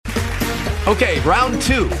Okay, round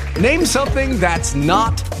 2. Name something that's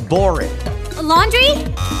not boring. A laundry?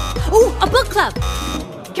 Ooh, a book club.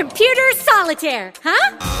 Computer solitaire,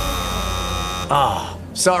 huh? Ah,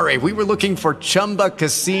 sorry, we were looking for Chumba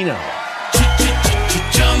Casino.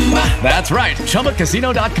 That's right,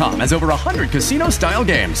 ChumbaCasino.com has over 100 casino-style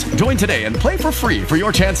games. Join today and play for free for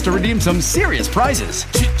your chance to redeem some serious prizes.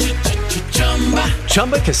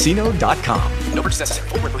 ChumbaCasino.com. No purchase necessary.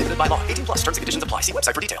 Void where prohibited by law. 18 plus terms and conditions apply. See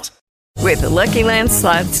website for details. With the Lucky Land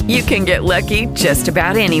Slots, you can get lucky just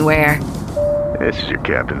about anywhere. This is your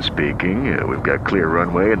captain speaking. We've got clear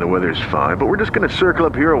runway and the weather's fine, but we're just going to circle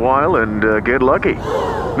up here a while and get lucky.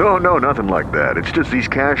 No, nothing like that. It's just these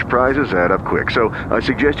cash prizes add up quick. So I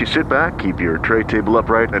suggest you sit back, keep your tray table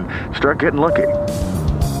upright, and start getting lucky.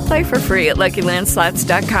 Play for free at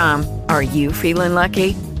LuckyLandSlots.com. Are you feeling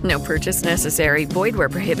lucky? No purchase necessary. Void where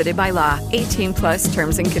prohibited by law. 18 plus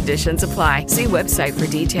terms and conditions apply. See website for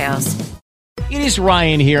details. It is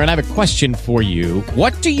Ryan here, and I have a question for you.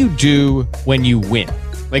 What do you do when you win?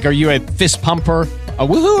 Like, are you a fist pumper, a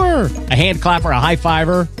woohooer, a hand clapper, a high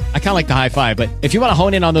fiver? I kind of like the high five, but if you want to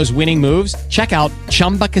hone in on those winning moves, check out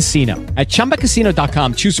Chumba Casino. At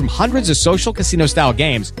ChumbaCasino.com, choose from hundreds of social casino-style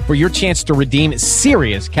games for your chance to redeem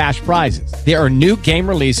serious cash prizes. There are new game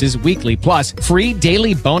releases weekly, plus free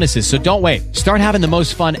daily bonuses, so don't wait. Start having the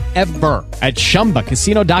most fun ever at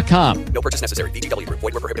ChumbaCasino.com. No purchase necessary. VGW. Void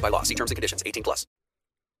where prohibited by law. See terms and conditions. 18 plus.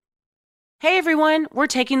 Hey everyone, we're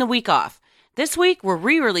taking the week off. This week, we're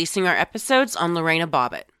re-releasing our episodes on Lorena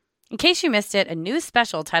Bobbit. In case you missed it, a new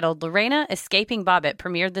special titled Lorena Escaping Bobbit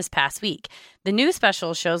premiered this past week. The new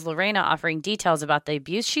special shows Lorena offering details about the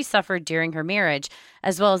abuse she suffered during her marriage,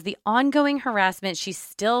 as well as the ongoing harassment she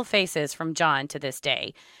still faces from John to this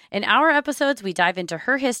day. In our episodes, we dive into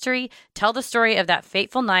her history, tell the story of that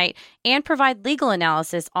fateful night, and provide legal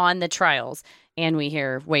analysis on the trials. And we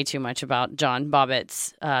hear way too much about John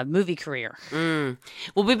Bobbit's movie career.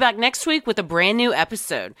 We'll be back next week with a brand new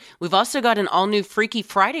episode. We've also got an all-new Freaky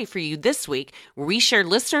Friday for you this week, where we share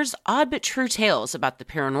listeners' odd but true tales about the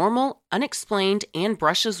paranormal, unexplained, and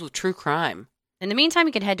brushes with true crime. In the meantime,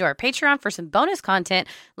 you can head to our Patreon for some bonus content,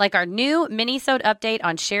 like our new mini-sode update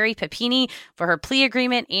on Sherry Papini for her plea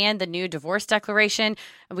agreement and the new divorce declaration.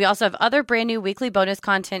 We also have other brand new weekly bonus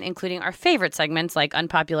content, including our favorite segments like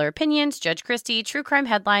Unpopular Opinions, Judge Christie, True Crime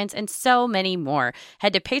Headlines, and so many more.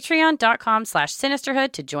 Head to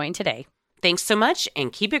patreon.com/sinisterhood to join today. Thanks so much,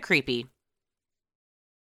 and keep it creepy.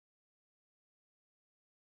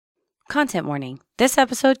 Content warning. This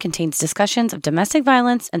episode contains discussions of domestic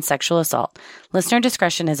violence and sexual assault. Listener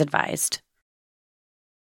discretion is advised.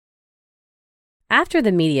 After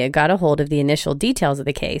the media got a hold of the initial details of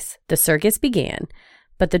the case, the circus began.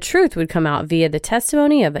 But the truth would come out via the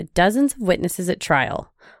testimony of dozens of witnesses at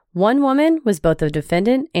trial. One woman was both a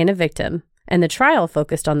defendant and a victim, and the trial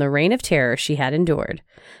focused on the reign of terror she had endured.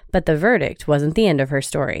 But the verdict wasn't the end of her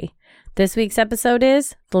story. This week's episode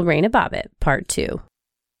is Lorena Bobbit, Part 2.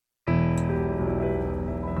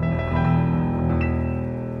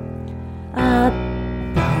 A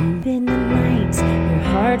bump in the night, your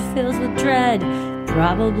heart fills with dread.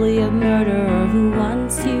 Probably a murderer who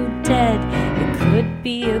wants you dead. It could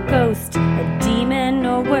be a ghost, a demon,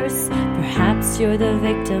 or worse. Perhaps you're the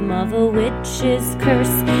victim of a witch's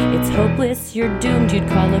curse. It's hopeless, you're doomed. You'd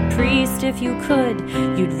call a priest if you could.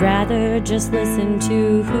 You'd rather just listen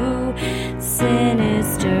to who?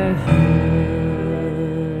 Sinisterhood.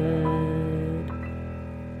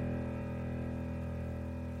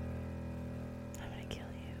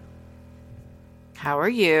 How are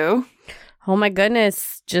you? Oh my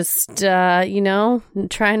goodness. Just,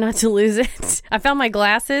 trying not to lose it. I found my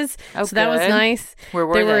glasses, Oh, so that was good. nice. Where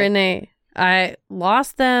were they? I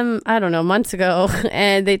lost them, months ago,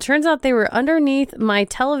 and it turns out they were underneath my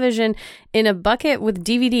television in a bucket with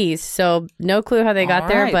DVDs, so no clue how they got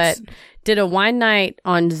there, but did a wine night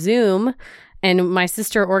on Zoom, and my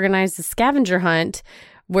sister organized a scavenger hunt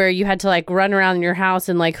where you had to, run around your house,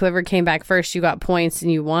 and, whoever came back first, you got points,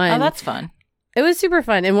 and you won. Oh, that's fun. It was super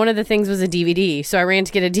fun, and one of the things was a DVD. So I ran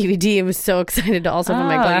to get a DVD and was so excited to also have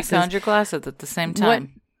my glasses. You found your glasses at the same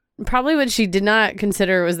time. Probably what she did not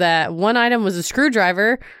consider was that one item was a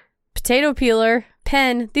screwdriver, potato peeler,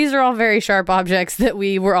 pen. These are all very sharp objects that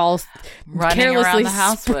we were all running carelessly around the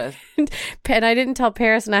house with. And I didn't tell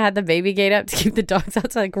Paris, and I had the baby gate up to keep the dogs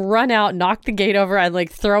out. So I run out, knock the gate over. I'm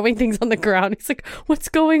throwing things on the ground. He's like, "What's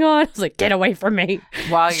going on?" I was like, "Get away from me!"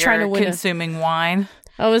 While you're consuming wine.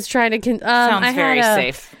 I was trying to. Sounds very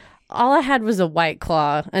safe. All I had was a White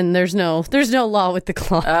Claw, and there's no law with the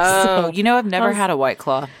claw. Oh, so, I've never had a White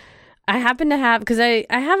Claw. I happen to have, because I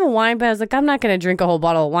have a wine, but I was like, I'm not going to drink a whole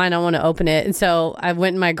bottle of wine. I want to open it. And so I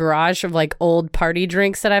went in my garage of like old party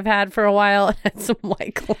drinks that I've had for a while and had some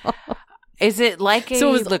White Claw. Is it like a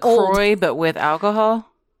LaCroix, but with alcohol?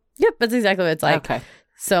 Yep, that's exactly what it's like. Okay.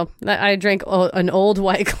 So I drank an old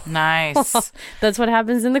White Claw. Nice. That's what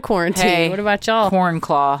happens in the quarantine. Hey, what about y'all? Corn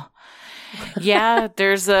Claw. Yeah,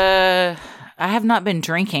 I have not been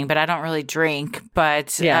drinking, but I don't really drink.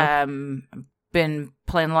 But been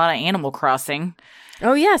playing a lot of Animal Crossing.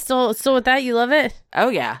 Oh yeah, still with that, you love it? Oh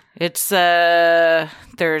yeah, it's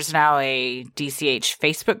there's now a DCH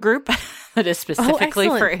Facebook group that is specifically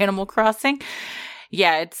for Animal Crossing.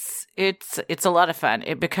 Yeah, it's a lot of fun.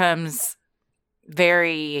 It becomes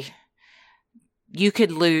very you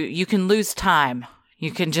can lose time. You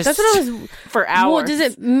can just, that's what I was for hours. Well, does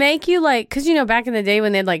it make you like, because back in the day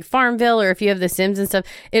when they had like Farmville, or if you have The Sims and stuff,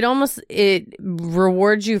 it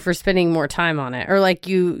rewards you for spending more time on it, or like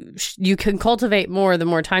you can cultivate more the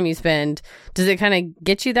more time you spend. Does it kind of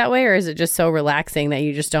get you that way, or is it just so relaxing that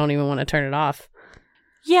you just don't even want to turn it off?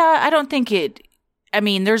 Yeah, I don't think it. I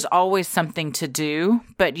mean, there's always something to do,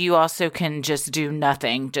 but you also can just do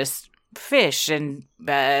nothing, just fish and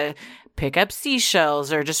pick up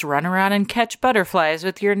seashells or just run around and catch butterflies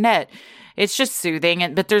with your net. It's just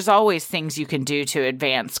soothing, but there's always things you can do to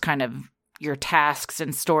advance kind of your tasks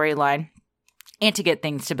and storyline and to get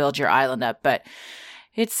things to build your island up. But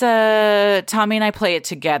it's Tommy and I play it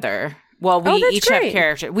together. Well, we each have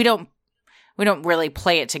characters. We don't really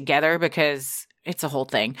play it together because it's a whole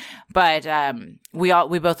thing. But we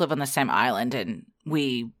both live on the same island, and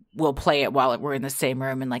we'll play it while we're in the same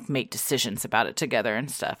room and like make decisions about it together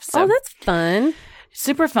and stuff. So that's fun.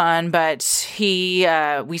 Super fun. But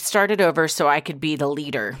we started over so I could be the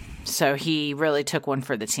leader. So he really took one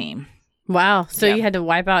for the team. Wow. So you had to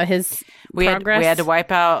wipe out his progress? We had to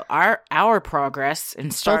wipe out our progress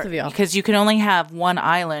and start. Both of y'all. Because you can only have one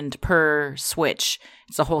island per switch.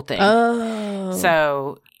 It's the whole thing. Oh.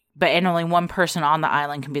 So, and only one person on the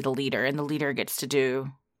island can be the leader, and the leader gets to do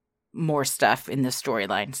more stuff in the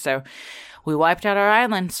storyline. So we wiped out our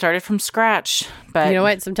island, started from scratch. But you know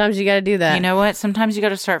what? Sometimes you got to do that. You know what? Sometimes you got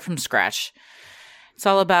to start from scratch. It's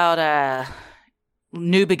all about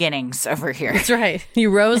new beginnings over here. That's right.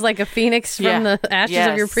 You rose like a phoenix from the ashes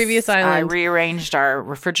of your previous island. I rearranged our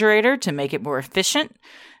refrigerator to make it more efficient.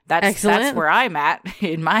 That's where I'm at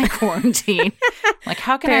in my quarantine. Like,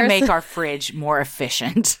 how can I make our fridge more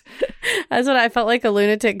efficient? That's what I felt like a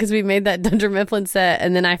lunatic, because we made that Dunder Mifflin set,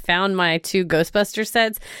 and then I found my 2 Ghostbuster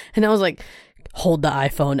sets, and I was like, hold the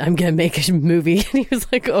iPhone, I'm gonna make a movie. And he was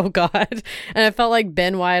like, oh god. And I felt like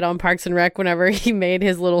Ben Wyatt on Parks and Rec whenever he made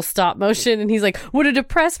his little stop motion, and he's like, would a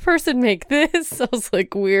depressed person make this? I was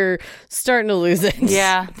like, we're starting to lose it.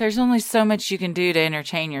 Yeah, there's only so much you can do to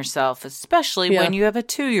entertain yourself, especially when you have a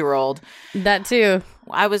 2-year-old. That too.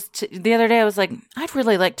 The other day I was like, I'd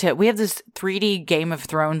really like to, we have this 3D Game of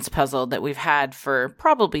Thrones puzzle that we've had for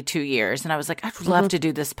probably 2 years. And I was like, I'd love to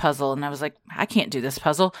do this puzzle. And I was like, I can't do this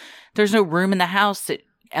puzzle. There's no room in the house that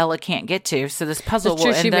Ella can't get to. So this puzzle will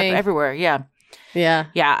end up everywhere. Yeah. Yeah.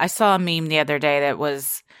 Yeah. I saw a meme the other day that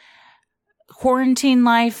was quarantine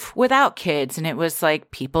life without kids. And it was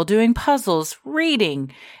like people doing puzzles,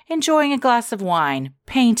 reading, enjoying a glass of wine,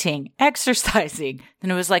 painting, exercising.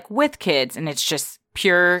 Then it was like with kids, and it's just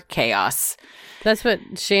pure chaos. That's what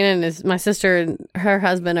Shannon my sister and her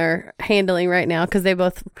husband are handling right now, because they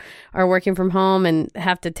both are working from home and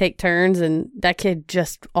have to take turns, and that kid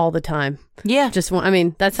just all the time. Yeah. That's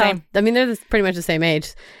same. They're pretty much the same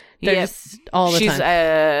age. They're just all the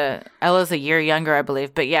time. Ella's a year younger, I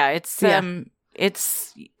believe. But yeah,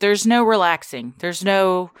 there's no relaxing. There's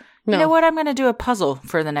no, you know what, I'm going to do a puzzle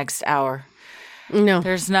for the next hour. No.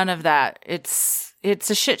 There's none of that. It's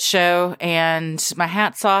a shit show, and my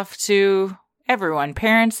hat's off to everyone,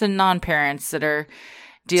 parents and non-parents that are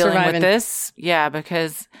dealing with this. Yeah,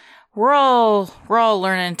 because we're all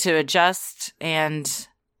learning to adjust, and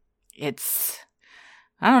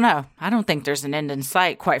I don't know. I don't think there's an end in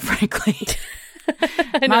sight, quite frankly.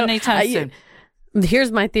 Not anytime soon.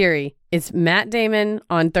 Here's my theory. It's Matt Damon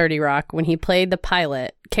on 30 Rock when he played the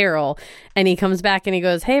pilot, Carol, and he comes back and he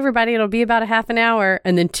goes, hey, everybody, it'll be about a half an hour.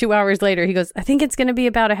 And then 2 hours later, he goes, I think it's going to be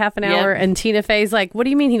about a half an hour. And Tina Fey's like, what do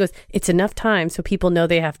you mean? He goes, it's enough time so people know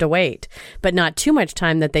they have to wait, but not too much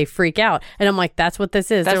time that they freak out. And I'm like, that's what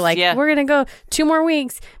this is. They're like, we're going to go 2 more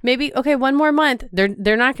weeks, maybe, okay, 1 more month. They're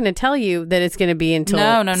not going to tell you that it's going to be until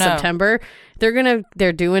September.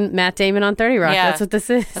 They're doing Matt Damon on 30 Rock. Yeah. That's what this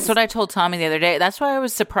is. That's what I told Tommy the other day. That's why I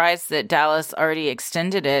was surprised that Dallas already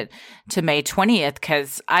extended it to May 20th,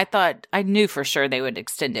 because I knew for sure they would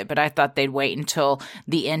extend it, but I thought they'd wait until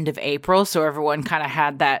the end of April, so everyone kind of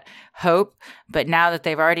had that hope. But now that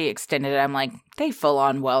they've already extended it, I'm like, they full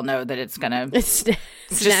on well know that it's going to just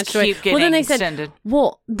keep getting extended.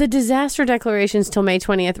 The disaster declaration's till May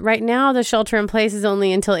 20th. Right now, the shelter in place is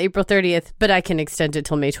only until April 30th, but I can extend it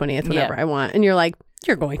till May 20th whenever I want. And you're like,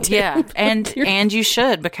 you're going to. Yeah, and you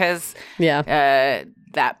should, because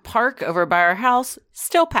that park over by our house,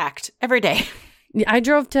 still packed every day. I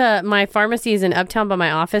drove to my pharmacies in Uptown by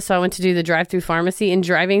my office, so I went to do the drive-through pharmacy, and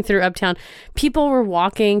driving through Uptown, people were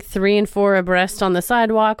walking 3 and 4 abreast on the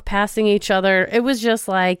sidewalk, passing each other. It was just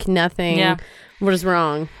like nothing was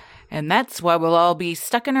wrong. And that's why we'll all be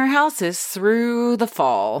stuck in our houses through the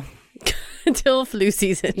fall. Until flu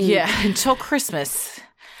season. Yeah, until Christmas.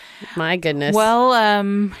 My goodness. Well,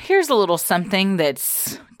 here's a little something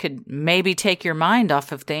that's could maybe take your mind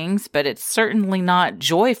off of things, but it's certainly not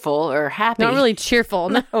joyful or happy. Not really cheerful.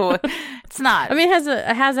 No, it's not. I mean,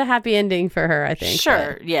 it has a happy ending for her, I think.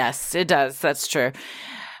 Sure. But. Yes, it does. That's true.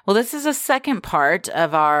 Well, this is a second part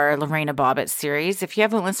of our Lorena Bobbit series. If you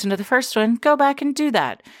haven't listened to the first one, go back and do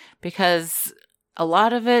that, because a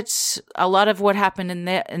lot of what happened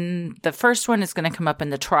in the first one is going to come up in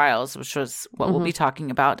the trials, which was what we'll be talking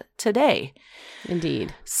about today.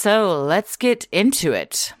 Indeed. So let's get into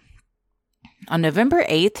it. On November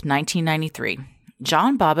 8th, 1993,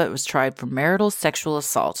 John Bobbit was tried for marital sexual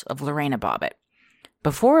assault of Lorena Bobbit.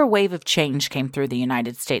 Before a wave of change came through the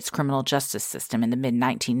United States criminal justice system in the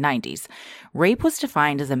mid-1990s, rape was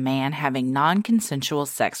defined as a man having non-consensual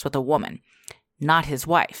sex with a woman, not his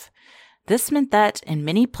wife. This meant that, in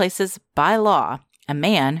many places by law, a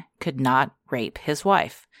man could not rape his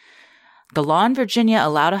wife. The law in Virginia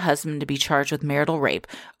allowed a husband to be charged with marital rape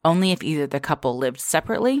only if either the couple lived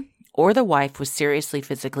separately or the wife was seriously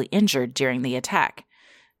physically injured during the attack.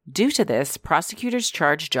 Due to this, prosecutors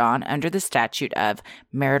charged John under the statute of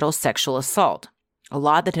marital sexual assault, a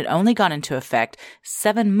law that had only gone into effect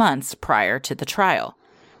 7 months prior to the trial.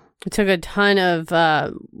 It took a ton of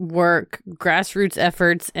work, grassroots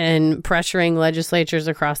efforts, and pressuring legislatures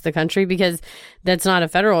across the country, because that's not a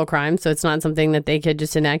federal crime. So it's not something that they could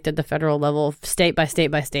just enact at the federal level, state by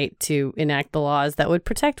state, to enact the laws that would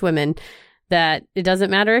protect women, that it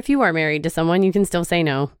doesn't matter if you are married to someone, you can still say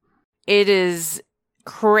no. It is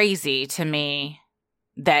crazy to me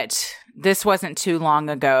that this wasn't too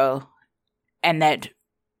long ago and that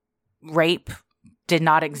rape did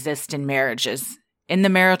not exist in marriages. In the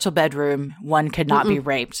marital bedroom, one could not be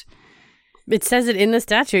raped. It says it in the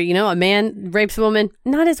statute. A man rapes a woman,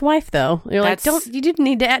 not his wife, though. You're like, you didn't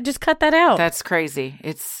need to just cut that out. That's crazy.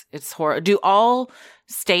 It's horrible. Do all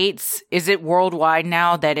states, is it worldwide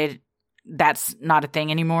now that that's not a thing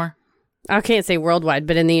anymore? I can't say worldwide,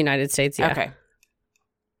 but in the United States, yeah. Okay.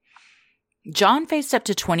 John faced up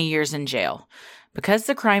to 20 years in jail. Because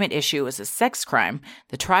the crime at issue was a sex crime,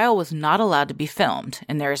 the trial was not allowed to be filmed,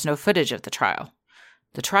 and there is no footage of the trial.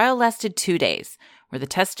 The trial lasted 2 days, where the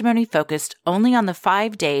testimony focused only on the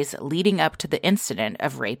 5 days leading up to the incident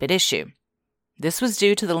of rape at issue. This was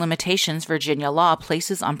due to the limitations Virginia law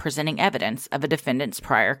places on presenting evidence of a defendant's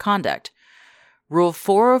prior conduct. Rule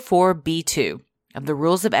 404b2 of the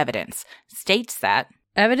Rules of Evidence states that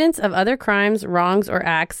evidence of other crimes, wrongs, or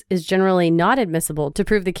acts is generally not admissible to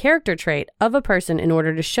prove the character trait of a person in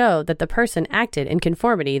order to show that the person acted in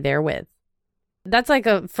conformity therewith. That's like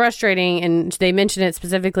a frustrating, and they mention it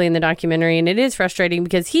specifically in the documentary, and it is frustrating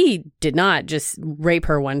because he did not just rape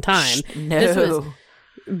her one time. No. This was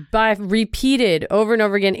by repeated over and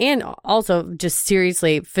over again, and also just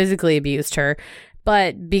seriously physically abused her.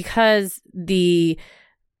 But because the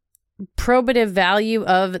probative value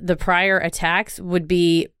of the prior attacks would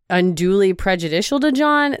be unduly prejudicial to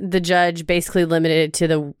John, the judge basically limited it to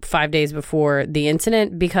the 5 days before the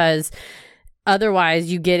incident, because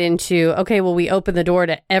otherwise you get into, okay, well, we open the door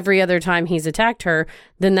to every other time he's attacked her,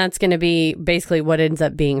 then that's going to be basically what ends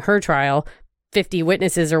up being her trial. 50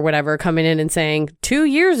 witnesses or whatever coming in and saying, 2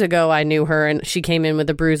 years ago I knew her and she came in with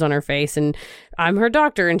a bruise on her face, and I'm her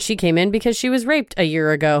doctor and she came in because she was raped a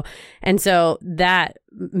year ago. And so that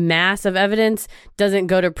mass of evidence doesn't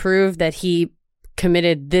go to prove that he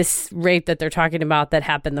committed this rape that they're talking about that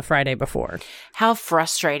happened the Friday before. How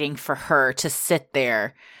frustrating for her to sit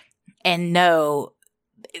there and know.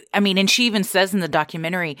 I mean, and she even says in the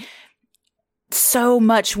documentary, so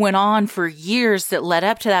much went on for years that led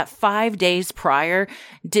up to that 5 days prior,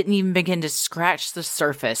 didn't even begin to scratch the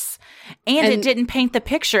surface. And it didn't paint the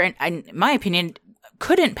picture, and in my opinion,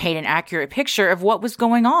 couldn't paint an accurate picture of what was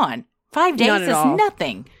going on. 5 days Not at is all.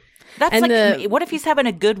 nothing. That's And what if he's having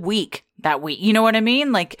a good week that week? You know what I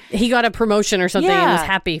mean? Like, he got a promotion or something and was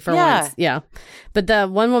happy for once. Yeah. But the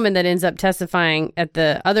one woman that ends up testifying at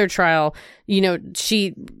the other trial,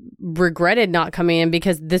 she regretted not coming in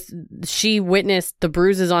because she witnessed the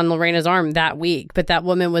bruises on Lorena's arm that week. But that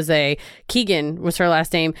woman was Keegan was her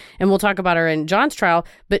last name. And we'll talk about her in John's trial.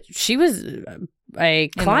 But she was a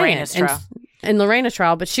client. In Lorena's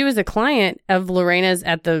trial, but she was a client of Lorena's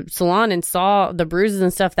at the salon and saw the bruises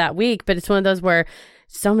and stuff that week. But it's one of those where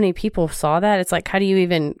so many people saw that. It's like, how do you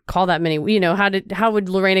even call that many? How would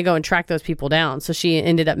Lorena go and track those people down? So she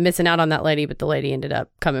ended up missing out on that lady, but the lady ended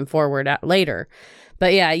up coming forward later.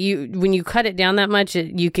 But yeah, when you cut it down that much,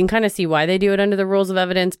 you can kind of see why they do it under the rules of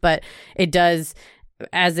evidence. But it does,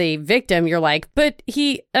 as a victim, you're like, but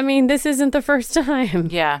this isn't the first time.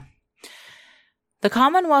 Yeah. The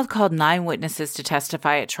Commonwealth called 9 witnesses to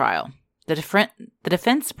testify at trial. The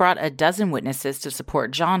defense brought a dozen witnesses to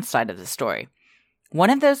support John's side of the story.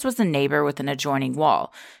 One of those was a neighbor with an adjoining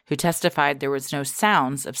wall, who testified there was no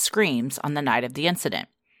sounds of screams on the night of the incident.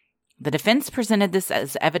 The defense presented this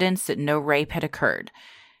as evidence that no rape had occurred.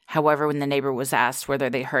 However, when the neighbor was asked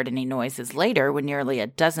whether they heard any noises later when nearly a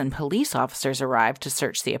dozen police officers arrived to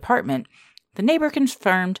search the apartment, the neighbor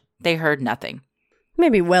confirmed they heard nothing.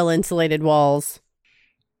 Maybe well-insulated walls.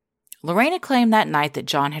 Lorena claimed that night that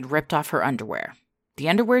John had ripped off her underwear. The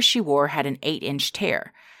underwear she wore had an 8-inch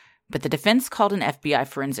tear, but the defense called an FBI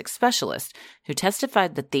forensic specialist who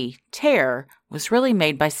testified that the tear was really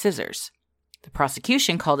made by scissors. The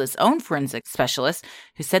prosecution called its own forensic specialist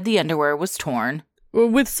who said the underwear was torn.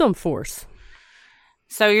 With some force.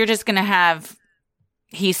 So you're just going to have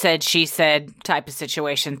he said, she said type of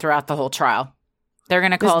situation throughout the whole trial. They're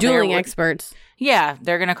going to call dueling experts. Yeah,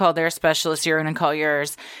 they're going to call their specialist. You're going to call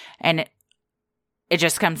yours. And it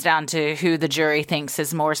just comes down to who the jury thinks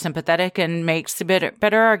is more sympathetic and makes a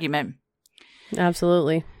better argument.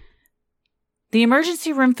 Absolutely. The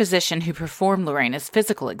emergency room physician who performed Lorena's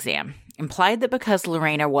physical exam implied that because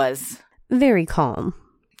Lorena was very calm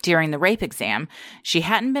during the rape exam, she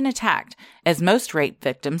hadn't been attacked, as most rape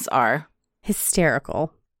victims are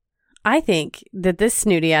hysterical. I think that this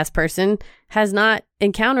snooty-ass person has not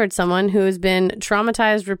encountered someone who has been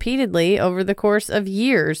traumatized repeatedly over the course of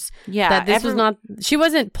years. Yeah. That this was not, she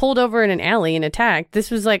wasn't pulled over in an alley and attacked. This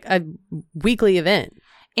was like a weekly event.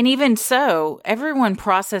 And even so, everyone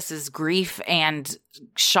processes grief and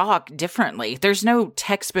shock differently. There's no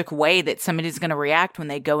textbook way that somebody's going to react when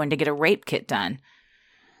they go in to get a rape kit done.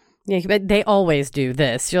 Yeah, but they always do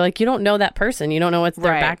this. You're like, you don't know that person. You don't know what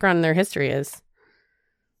their background and their history is.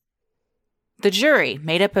 The jury,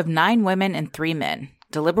 made up of 9 women and 3 men,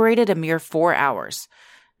 deliberated a mere 4 hours.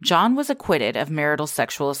 John was acquitted of marital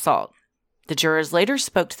sexual assault. The jurors later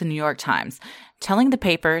spoke to the New York Times, telling the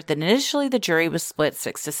paper that initially the jury was split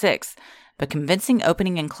 6-6, but convincing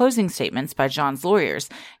opening and closing statements by John's lawyers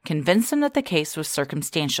convinced them that the case was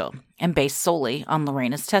circumstantial and based solely on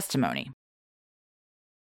Lorena's testimony.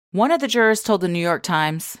 One of the jurors told the New York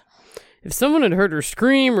Times, "If someone had heard her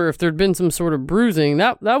scream or if there'd been some sort of bruising,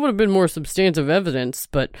 that would have been more substantive evidence,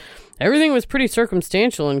 but everything was pretty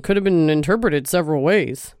circumstantial and could have been interpreted several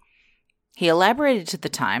ways." He elaborated to the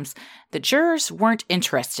Times that jurors weren't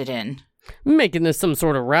interested in making this some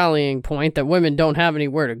sort of rallying point that women don't have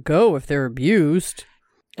anywhere to go if they're abused.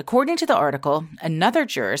 According to the article, another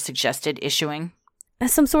juror suggested issuing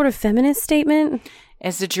some sort of feminist statement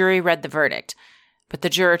as the jury read the verdict. But the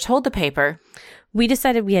juror told the paper, "We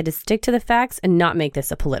decided we had to stick to the facts and not make this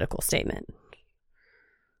a political statement."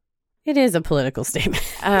 It is a political statement,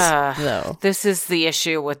 though. This is the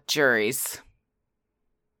issue with juries.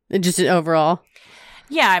 Just overall?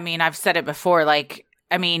 Yeah, I mean, I've said it before. Like,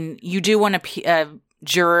 I mean, you do want a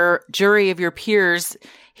jury of your peers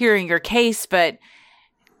hearing your case, but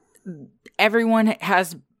everyone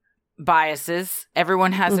has biases.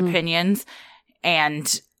 Everyone has opinions.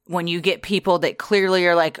 And when you get people that clearly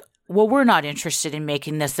are like, well, we're not interested in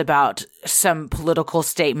making this about some political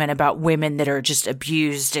statement about women that are just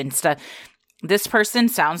abused and stuff. This person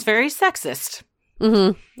sounds very sexist.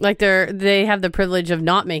 Mm-hmm. Like they have the privilege of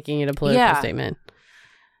not making it a political statement.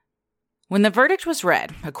 When the verdict was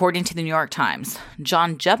read, according to the New York Times,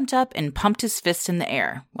 John jumped up and pumped his fist in the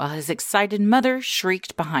air while his excited mother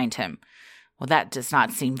shrieked behind him. Well, that does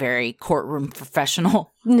not seem very courtroom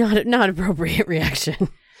professional. Not appropriate reaction.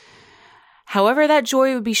 However, that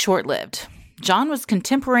joy would be short-lived. John was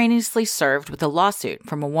contemporaneously served with a lawsuit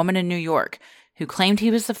from a woman in New York who claimed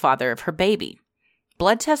he was the father of her baby.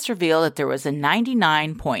 Blood tests revealed that there was a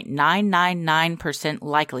 99.999%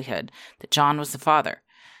 likelihood that John was the father.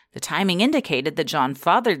 The timing indicated that John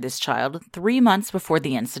fathered this child 3 months before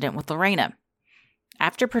the incident with Lorena.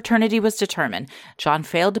 After paternity was determined, John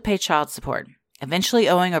failed to pay child support, eventually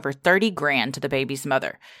owing over $30,000 to the baby's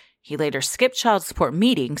mother. He later skipped child support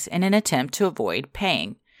meetings in an attempt to avoid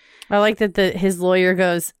paying. I like that his lawyer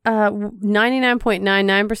goes,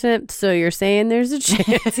 99.99%, so you're saying there's a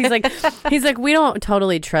chance. He's like, we don't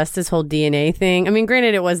totally trust this whole DNA thing. I mean,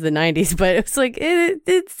 granted, it was the 90s, but it's like,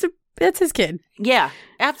 that's his kid. Yeah,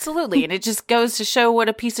 absolutely. And it just goes to show what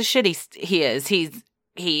a piece of shit he is.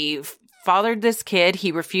 He fathered this kid.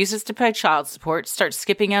 He refuses to pay child support, starts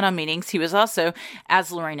skipping out on meetings. He was also, as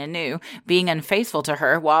Lorena knew, being unfaithful to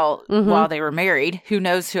her while they were married. Who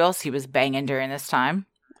knows who else he was banging during this time.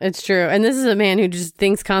 It's true. And this is a man who just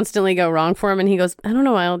things constantly go wrong for him. And he goes, I don't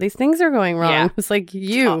know why all these things are going wrong. Yeah. It's like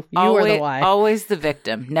you are the why. Always the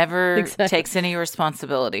victim. Never takes any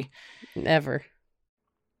responsibility. Never.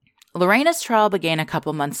 Lorena's trial began a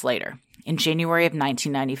couple months later, in January of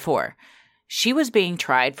 1994. She was being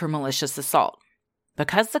tried for malicious assault.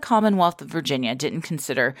 Because the Commonwealth of Virginia didn't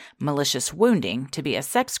consider malicious wounding to be a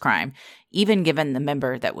sex crime, even given the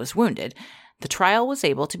member that was wounded, the trial was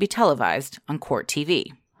able to be televised on court TV.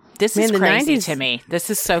 This is crazy to me.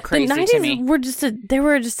 This is so crazy to me. The 90s they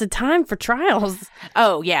were just a time for trials.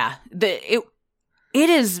 Oh, yeah. It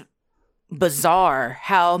is bizarre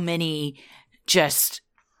how many just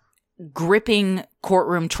gripping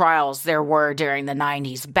courtroom trials there were during the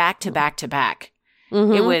 90s, back to back to back.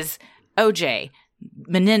 Mm-hmm. It was OJ,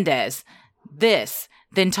 Menendez, this,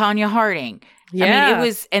 then Tanya Harding. Yeah. I mean, it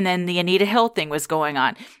was, and then the Anita Hill thing was going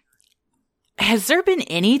on. Has there been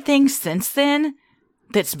anything since then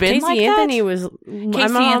that's been Casey like Anthony that? My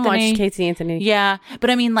mom watched Casey Anthony. Yeah, but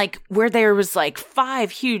I mean, like, where there was like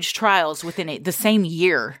 5 huge trials within the same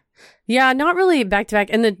year. Yeah, not really back to back.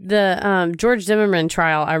 And the George Zimmerman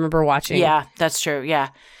trial, I remember watching. Yeah, that's true. Yeah,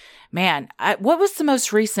 man, what was the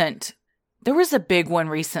most recent? There was a big one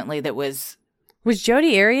recently that was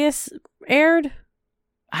Jodi Arias aired?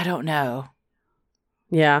 I don't know.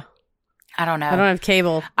 Yeah. I don't know. I don't have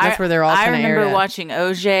cable. That's where they're all kind of aired. I remember watching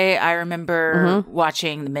OJ. I remember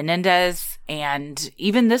watching the Menendez, and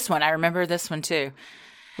even this one. I remember this one too.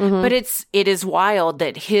 Mm-hmm. But it is wild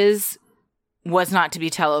that his was not to be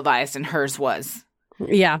televised and hers was.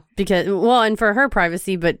 Yeah, because and for her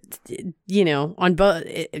privacy, but on both,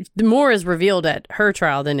 more is revealed at her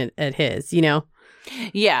trial than at his.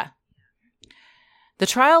 Yeah. The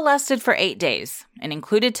trial lasted for 8 days and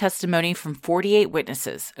included testimony from 48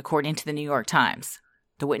 witnesses, according to the New York Times.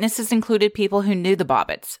 The witnesses included people who knew the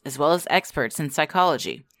Bobbits, as well as experts in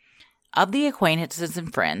psychology. Of the acquaintances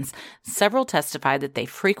and friends, several testified that they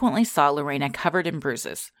frequently saw Lorena covered in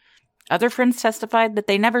bruises. Other friends testified that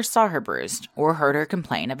they never saw her bruised or heard her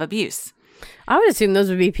complain of abuse. I would assume those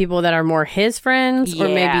would be people that are more his friends, or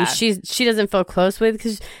maybe she doesn't feel close with,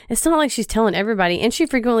 because it's not like she's telling everybody, and she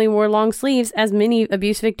frequently wore long sleeves, as many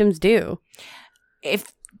abuse victims do.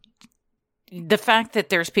 If the fact that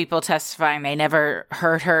there's people testifying they never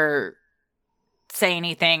heard her say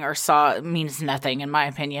anything or saw means nothing, in my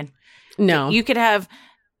opinion. No. You could have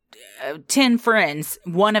 10 friends,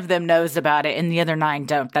 one of them knows about it, and the other 9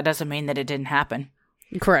 don't. That doesn't mean that it didn't happen.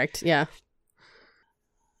 Correct, yeah.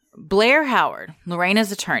 Blair Howard,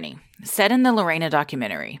 Lorena's attorney, said in the Lorena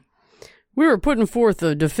documentary, "We were putting forth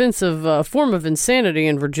a defensive form of insanity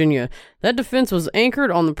in Virginia. That defense was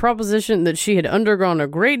anchored on the proposition that she had undergone a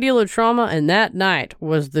great deal of trauma, and that night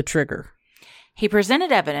was the trigger." He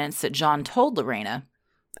presented evidence that John told Lorena,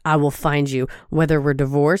 "I will find you, whether we're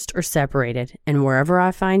divorced or separated, and wherever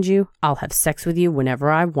I find you, I'll have sex with you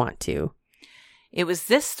whenever I want to." It was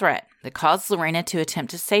this threat that caused Lorena to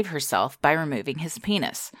attempt to save herself by removing his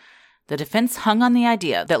penis. The defense hung on the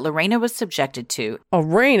idea that Lorena was subjected to a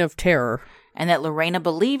reign of terror, and that Lorena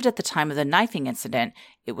believed at the time of the knifing incident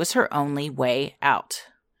it was her only way out.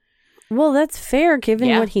 Well, that's fair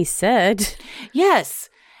given what he said. Yes.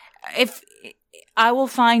 If I will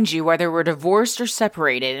find you, whether we're divorced or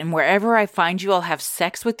separated, and wherever I find you, I'll have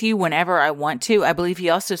sex with you whenever I want to. I believe he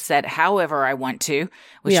also said, however I want to,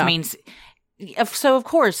 which means, so of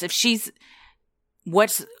course, if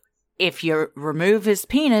you remove his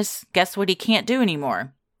penis, guess what he can't do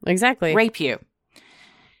anymore? Exactly. Rape you.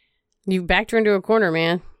 You backed her into a corner,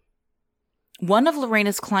 man. One of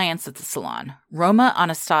Lorena's clients at the salon, Roma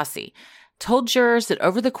Anastasi, told jurors that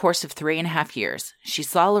over the course of 3.5 years, she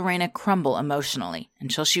saw Lorena crumble emotionally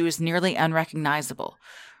until she was nearly unrecognizable.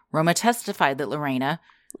 Roma testified that Lorena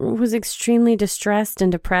was extremely distressed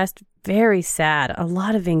and depressed, very sad, a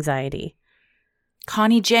lot of anxiety.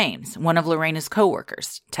 Connie James, one of Lorena's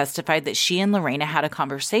coworkers, testified that she and Lorena had a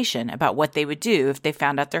conversation about what they would do if they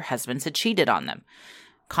found out their husbands had cheated on them.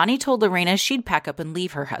 Connie told Lorena she'd pack up and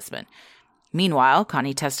leave her husband. Meanwhile,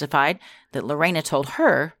 Connie testified that Lorena told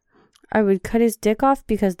her, I would cut his dick off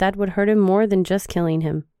because that would hurt him more than just killing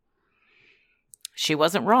him. She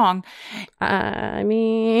wasn't wrong. I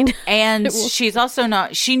mean... And she's also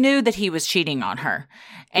not... She knew that he was cheating on her.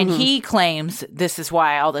 And he claims this is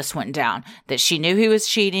why all this went down. That she knew he was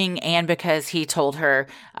cheating and because he told her,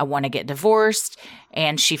 I want to get divorced.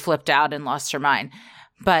 And she flipped out and lost her mind.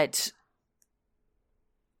 But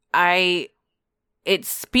it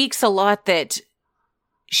speaks a lot that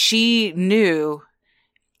she knew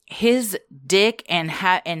his dick and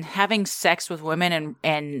having sex with women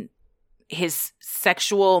and his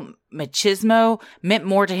sexual machismo meant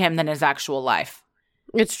more to him than his actual life.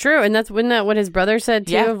 It's true. And wasn't that what his brother said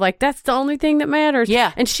too? Yeah. Like, that's the only thing that matters.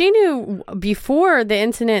 Yeah. And she knew before the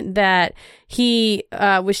incident that he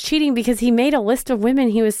was cheating because he made a list of women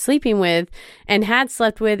he was sleeping with and had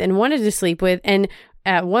slept with and wanted to sleep with. And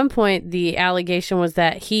at one point, the allegation was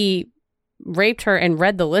that he raped her and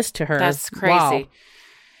read the list to her. That's crazy. Wow.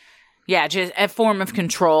 Yeah, just a form of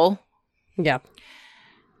control. Yeah.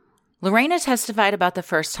 Lorena testified about the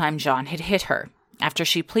first time John had hit her, after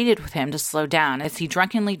she pleaded with him to slow down as he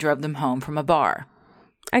drunkenly drove them home from a bar.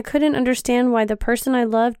 I couldn't understand why the person I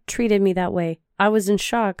loved treated me that way. I was in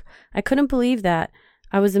shock. I couldn't believe that.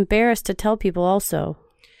 I was embarrassed to tell people also.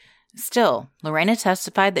 Still, Lorena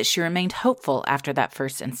testified that she remained hopeful after that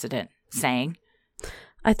first incident, saying,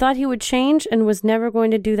 I thought he would change and was never going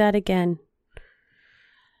to do that again.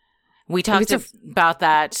 We talked about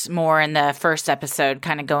that more in the first episode,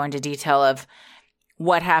 kind of go into detail of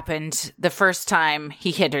what happened the first time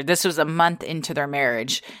he hit her. This was a month into their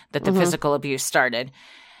marriage that the physical abuse started.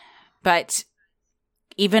 But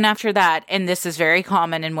even after that, and this is very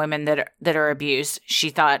common in women that are abused, she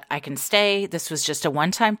thought, I can stay. This was just a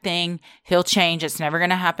one-time thing. He'll change. It's never going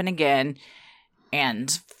to happen again.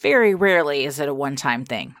 And very rarely is it a one-time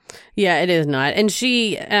thing. Yeah, it is not. And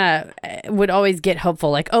she would always get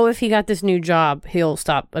hopeful, like, oh, if he got this new job, he'll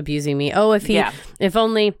stop abusing me. Oh, if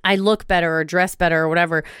only I look better or dress better or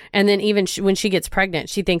whatever. And then even when she gets pregnant,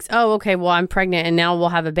 she thinks, oh, okay, well, I'm pregnant and now we'll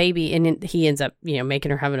have a baby. And then he ends up,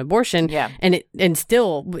 making her have an abortion. Yeah. And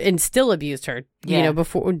still abused her,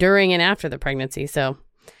 before, during, and after the pregnancy. So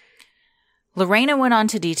Lorena went on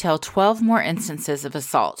to detail 12 more instances of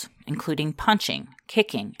assault, including punching,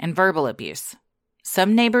 kicking, and verbal abuse.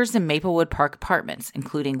 Some neighbors in Maplewood Park Apartments,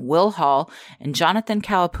 including Will Hall and Jonathan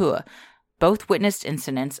Kalapua, both witnessed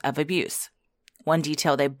incidents of abuse. One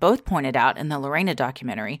detail they both pointed out in the Lorena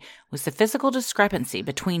documentary was the physical discrepancy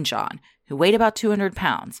between John, who weighed about 200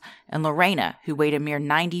 pounds, and Lorena, who weighed a mere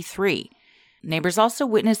 93. Neighbors also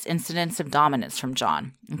witnessed incidents of dominance from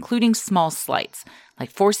John, including small slights,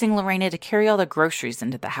 like forcing Lorena to carry all the groceries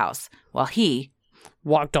into the house, while he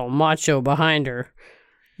walked all macho behind her.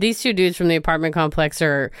 These two dudes from the apartment complex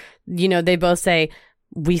are, they both say,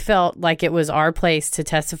 we felt like it was our place to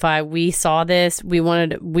testify. We saw this. We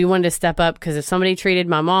wanted to step up because if somebody treated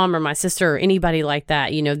my mom or my sister or anybody like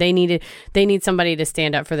that, they need somebody to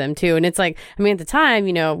stand up for them too. And it's like, at the time,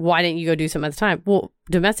 why didn't you go do something at the time? Well,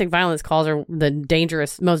 domestic violence calls are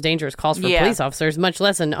the most dangerous calls for police officers, much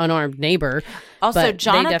less an unarmed neighbor. Also,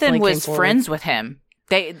 Jonathan was friends with him.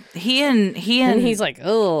 He and he's like,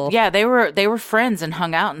 oh yeah, they were friends and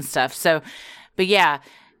hung out and stuff. So, but yeah.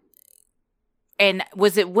 And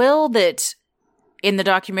was it Will that in the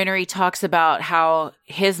documentary talks about how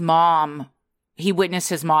he witnessed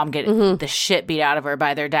his mom get the shit beat out of her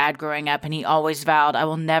by their dad growing up, and he always vowed, I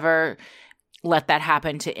will never let that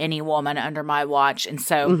happen to any woman under my watch. And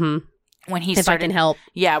so when he started, I can help.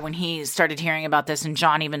 Yeah, when he started hearing about this and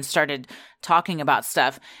John even started talking about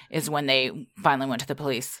stuff is when they finally went to the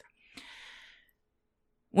police.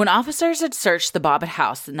 When officers had searched the Bobbit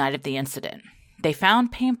house the night of the incident, they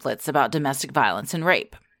found pamphlets about domestic violence and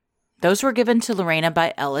rape. Those were given to Lorena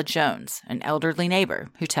by Ella Jones, an elderly neighbor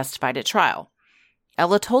who testified at trial.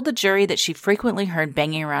 Ella told the jury that she frequently heard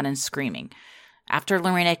banging around and screaming. After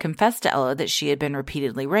Lorena confessed to Ella that she had been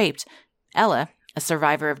repeatedly raped, Ella, a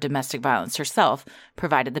survivor of domestic violence herself,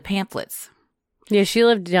 provided the pamphlets. Yeah, she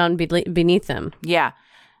lived down beneath them. Yeah.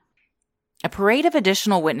 A parade of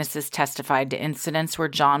additional witnesses testified to incidents where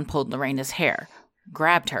John pulled Lorena's hair,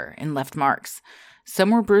 grabbed her, and left marks. Some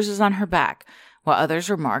were bruises on her back, while others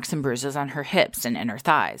were marks and bruises on her hips and inner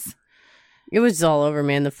thighs. It was all over,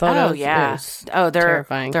 man. The photos. Oh, yeah. They're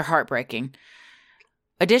terrifying. They're heartbreaking.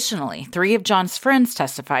 Additionally, 3 of John's friends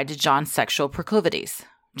testified to John's sexual proclivities.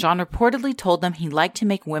 John reportedly told them he liked to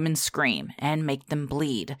make women scream and make them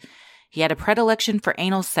bleed. He had a predilection for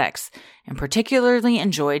anal sex and particularly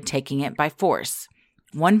enjoyed taking it by force.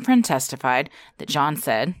 One friend testified that John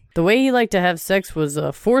said, the way he liked to have sex was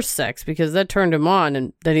forced sex because that turned him on,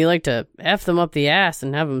 and that he liked to F them up the ass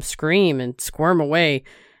and have them scream and squirm away.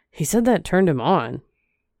 He said that turned him on.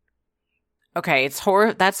 Okay,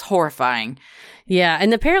 that's horrifying. Yeah,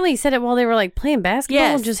 and apparently he said it while they were like playing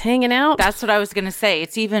basketball, just hanging out. That's what I was going to say.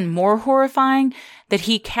 It's even more horrifying that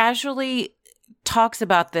he casually talks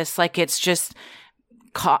about this like it's just,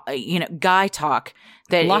 guy talk.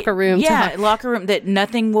 That locker room talk. Locker room, that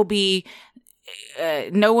nothing will be,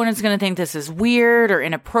 no one is going to think this is weird or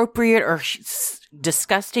inappropriate or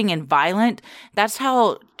disgusting and violent. That's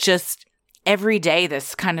how just every day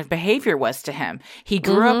this kind of behavior was to him. He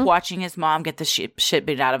grew up watching his mom get the shit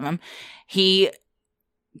beat out of him. He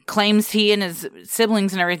claims he and his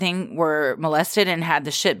siblings and everything were molested and had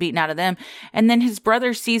the shit beaten out of them. And then his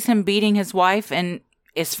brother sees him beating his wife and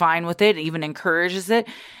is fine with it, even encourages it.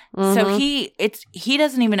 So he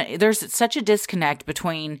doesn't even, there's such a disconnect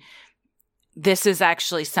between this is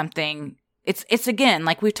actually something, it's again,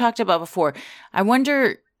 like we've talked about before. I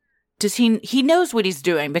wonder, does he knows what he's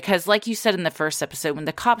doing, because like you said in the first episode, when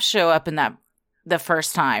the cops show up in the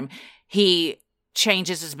first time, he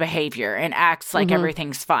changes his behavior and acts like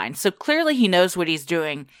everything's fine. So clearly he knows what he's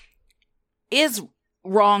doing is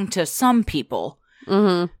wrong to some people.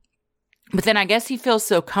 But then I guess he feels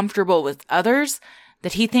so comfortable with others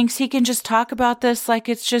that he thinks he can just talk about this like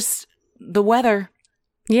it's just the weather.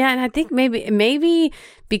 Yeah, and I think maybe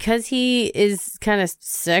because he is kind of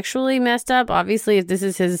sexually messed up, obviously if this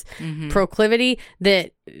is his proclivity,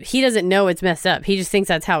 that he doesn't know it's messed up. He just thinks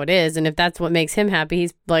that's how it is, and if that's what makes him happy,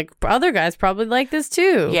 he's like, other guys probably like this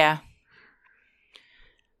too. Yeah.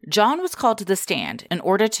 John was called to the stand in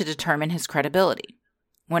order to determine his credibility.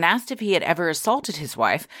 When asked if he had ever assaulted his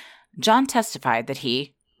wife, John testified that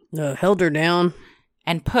he held her down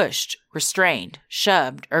and pushed, restrained,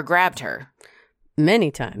 shoved, or grabbed her many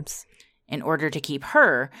times in order to keep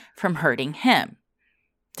her from hurting him.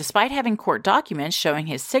 Despite having court documents showing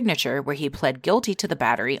his signature where he pled guilty to the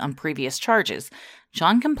battery on previous charges,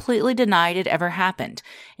 John completely denied it ever happened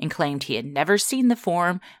and claimed he had never seen the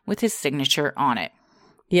form with his signature on it.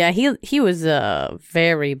 Yeah, he was a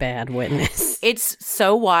very bad witness. It's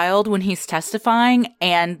so wild when he's testifying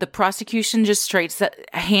and the prosecution just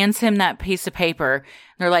hands him that piece of paper.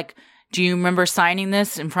 They're like, do you remember signing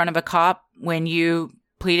this in front of a cop when you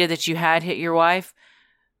pleaded that you had hit your wife?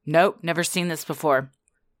 Nope, never seen this before.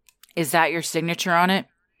 Is that your signature on it?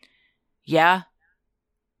 Yeah.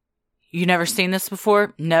 You never seen this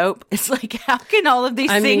before? Nope. It's like, how can all of these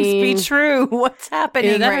things be true? What's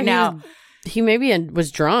happening right now? He maybe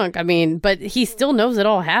was drunk. I mean, but he still knows it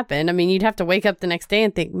all happened. I mean, you'd have to wake up the next day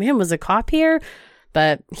and think, man, was a cop here?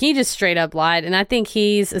 But he just straight up lied. And I think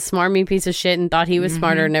he's a smarmy piece of shit and thought he was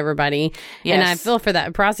smarter than everybody. Yes. And I feel for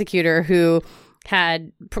that prosecutor who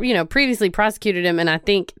had, previously prosecuted him and I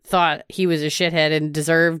think thought he was a shithead and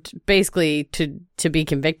deserved basically to be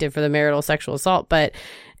convicted for the marital sexual assault. But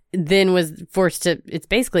then was forced to, it's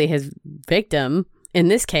basically his victim in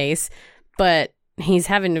this case. But he's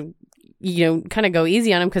having to, kind of go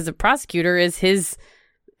easy on him because the prosecutor is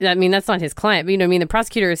that's not his client, but the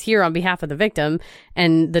prosecutor is here on behalf of the victim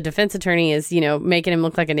and the defense attorney is, making him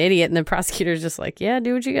look like an idiot. And the prosecutor's just like, yeah,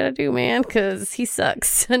 do what you got to do, man, because he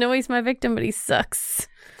sucks. I know he's my victim, but he sucks.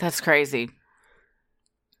 That's crazy.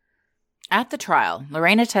 At the trial,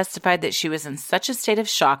 Lorena testified that she was in such a state of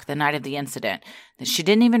shock the night of the incident that she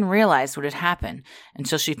didn't even realize what had happened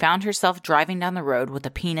until she found herself driving down the road with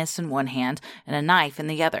a penis in one hand and a knife in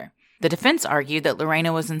the other. The defense argued that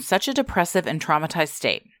Lorena was in such a depressive and traumatized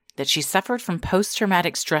state that she suffered from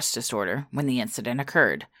post-traumatic stress disorder when the incident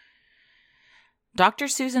occurred. Dr.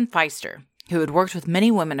 Susan Feister, who had worked with many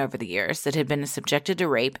women over the years that had been subjected to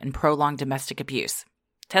rape and prolonged domestic abuse,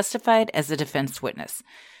 testified as a defense witness.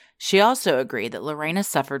 She also agreed that Lorena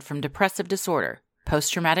suffered from depressive disorder,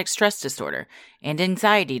 post-traumatic stress disorder, and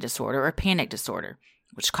anxiety disorder or panic disorder,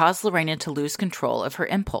 which caused Lorena to lose control of her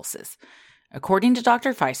impulses. According to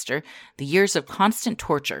Dr. Feister, the years of constant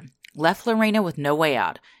torture left Lorena with no way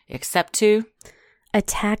out, except to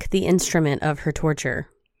attack the instrument of her torture.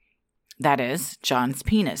 That is, John's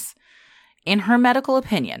penis. In her medical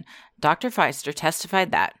opinion, Dr. Feister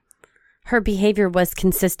testified that her behavior was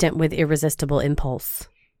consistent with irresistible impulse,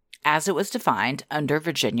 as it was defined under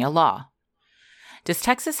Virginia law. Does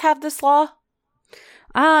Texas have this law?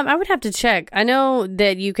 I would have to check. I know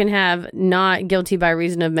that you can have not guilty by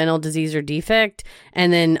reason of mental disease or defect.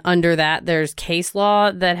 And then under that, there's case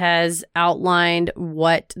law that has outlined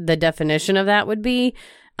what the definition of that would be.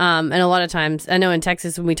 And a lot of times, I know in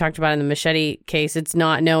Texas, when we talked about in the machete case, it's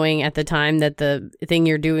not knowing at the time that the thing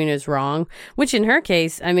you're doing is wrong, which in her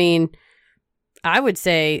case, I mean, I would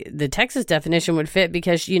say the Texas definition would fit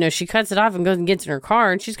because, you know, she cuts it off and goes and gets in her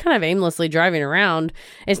car and she's kind of aimlessly driving around.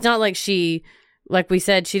 It's not like she, like we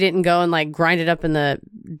said, she didn't go and like grind it up in the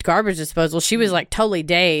garbage disposal. She was like totally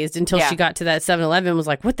dazed until she got to that 7-Eleven and was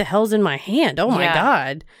like, what the hell's in my hand? Oh my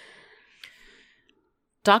God.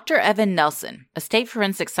 Dr. Evan Nelson, a state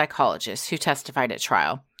forensic psychologist who testified at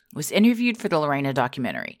trial, was interviewed for the Lorena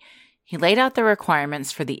documentary. He laid out the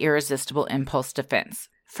requirements for the irresistible impulse defense.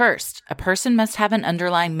 First, a person must have an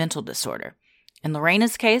underlying mental disorder. In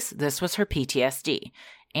Lorena's case, this was her PTSD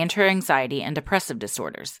and her anxiety and depressive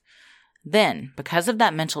disorders. Then, because of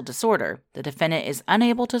that mental disorder, the defendant is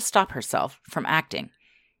unable to stop herself from acting.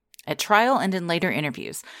 At trial and in later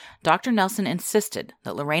interviews, Dr. Nelson insisted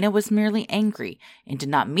that Lorena was merely angry and did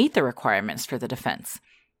not meet the requirements for the defense.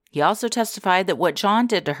 He also testified that what John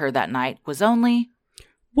did to her that night was only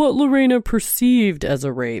what Lorena perceived as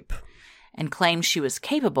a rape, and claimed she was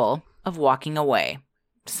capable of walking away,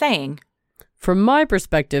 saying, from my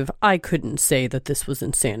perspective, I couldn't say that this was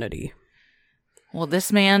insanity. Well,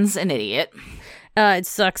 this man's an idiot. It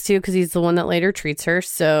sucks, too, because he's the one that later treats her,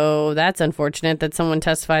 so that's unfortunate that someone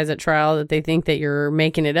testifies at trial that they think that you're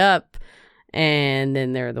making it up, and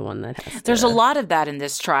then they're the one that has to... There's a lot of that in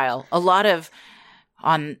this trial. A lot of...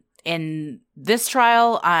 In this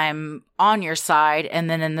trial, I'm on your side,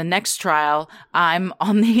 and then in the next trial, I'm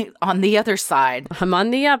on the other side. I'm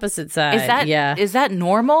on the opposite side. Is that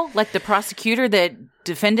normal? Like the prosecutor that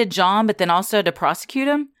defended John, but then also to prosecute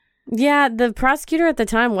him? Yeah, the prosecutor at the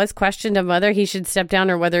time was questioned of whether he should step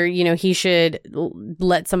down or whether, you know, he should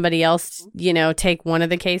let somebody else, you know, take one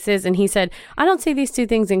of the cases. And he said, I don't see these two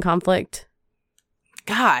things in conflict.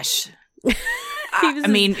 Gosh. I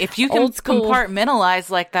mean, if you can compartmentalize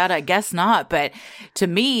like that, I guess not. But to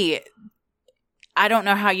me, I don't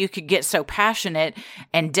know how you could get so passionate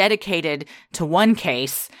and dedicated to one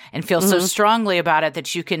case and feel so strongly about it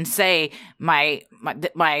that you can say my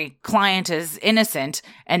client is innocent,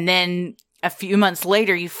 and then a few months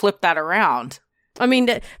later you flip that around. I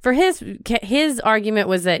mean, for his argument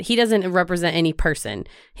was that he doesn't represent any person.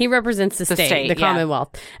 He represents the state, the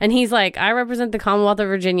Commonwealth. And he's like, I represent the Commonwealth of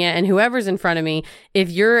Virginia, and whoever's in front of me, if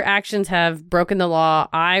your actions have broken the law,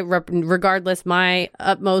 regardless, my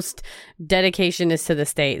utmost dedication is to the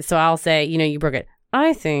state. So I'll say, you know, you broke it.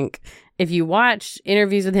 I think if you watch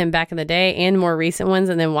interviews with him back in the day and more recent ones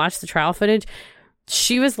and then watch the trial footage,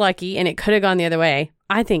 she was lucky and it could have gone the other way.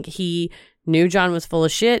 I think he knew John was full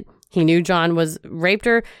of shit. He knew John was raped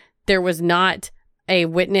her. There was not a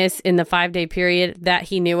witness in the 5-day period that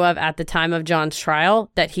he knew of at the time of John's trial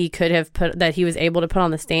that he could have that he was able to put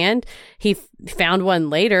on the stand. He found one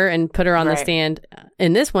later and put her on the stand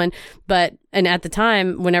in this one. And at the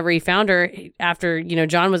time, whenever he found her after, you know,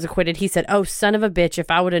 John was acquitted, he said, oh, son of a bitch, if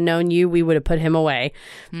I would have known you, we would have put him away.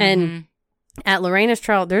 Mm-hmm. And at Lorena's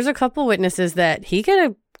trial, there's a couple witnesses that he could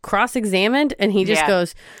have cross-examined and he just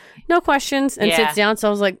goes, no questions, and sits down. So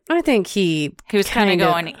I was like, I think he was kind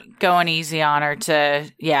of going easy on her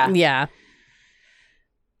Yeah.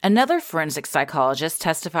 Another forensic psychologist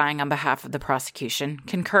testifying on behalf of the prosecution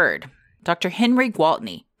concurred. Dr. Henry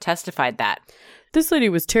Gwaltney testified that this lady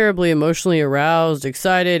was terribly emotionally aroused,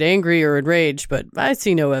 excited, angry, or enraged, but I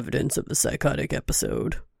see no evidence of a psychotic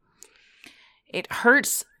episode. It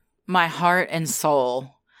hurts my heart and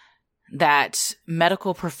soul that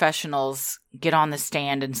medical professionals get on the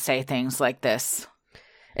stand and say things like this.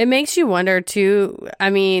 It makes you wonder, too. I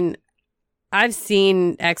mean, I've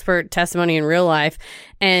seen expert testimony in real life,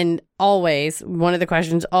 and always, one of the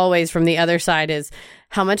questions always from the other side is,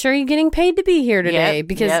 how much are you getting paid to be here today?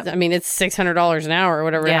 Because, I mean, it's $600 an hour or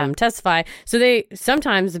whatever to have them testify. So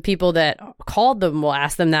sometimes the people that called them will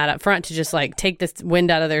ask them that up front to just like take this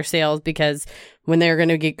wind out of their sails, because when they're going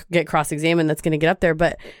to get cross-examined, that's going to get up there.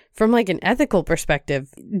 But from like an ethical perspective,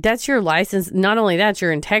 that's your license. Not only that, it's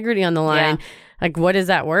your integrity on the line. Yeah. Like, what is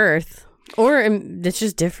that worth? Or it's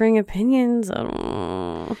just differing opinions. I don't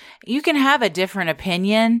know. You can have a different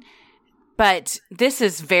opinion, but this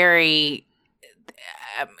is very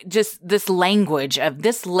just this language of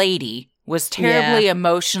this lady was terribly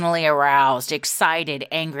emotionally aroused, excited,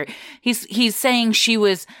 angry. He's saying she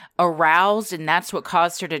was aroused and that's what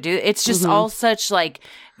caused her to do it. It's just all such like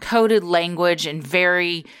coded language and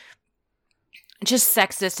very just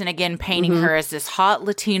sexist, and again painting her as this hot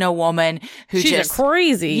Latino woman who's just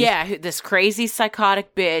crazy. Yeah, this crazy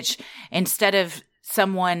psychotic bitch, instead of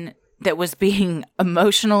someone that was being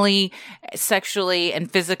emotionally, sexually, and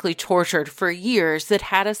physically tortured for years that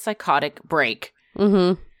had a psychotic break.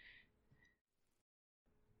 Mm-hmm.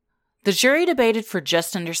 The jury debated for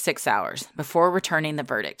just under 6 hours before returning the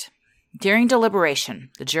verdict. During deliberation,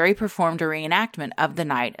 the jury performed a reenactment of the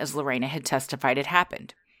night as Lorena had testified it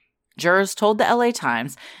happened. Jurors told the LA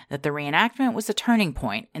Times that the reenactment was a turning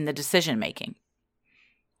point in the decision-making.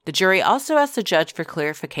 The jury also asked the judge for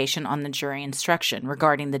clarification on the jury instruction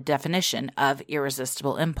regarding the definition of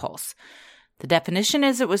irresistible impulse. The definition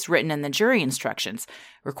as it was written in the jury instructions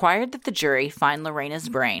required that the jury find Lorena's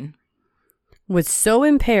brain was so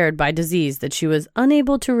impaired by disease that she was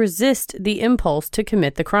unable to resist the impulse to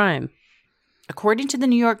commit the crime. According to the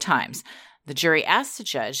New York Times, the jury asked the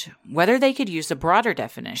judge whether they could use a broader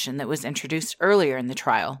definition that was introduced earlier in the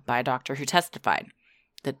trial by a doctor who testified.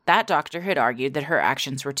 That doctor had argued that her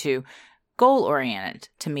actions were too goal-oriented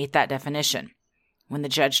to meet that definition. When the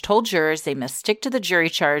judge told jurors they must stick to the jury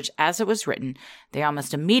charge as it was written, they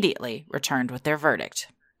almost immediately returned with their verdict.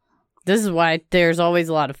 This is why there's always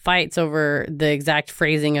a lot of fights over the exact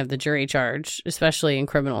phrasing of the jury charge, especially in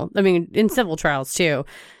criminal. I mean, in civil trials too,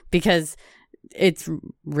 because it's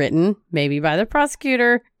written maybe by the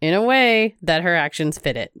prosecutor in a way that her actions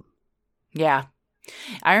fit it. Yeah.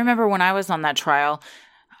 I remember when I was on that trial,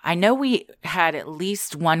 I know we had at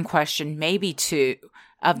least one question, maybe two,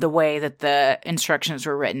 of the way that the instructions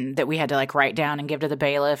were written that we had to like write down and give to the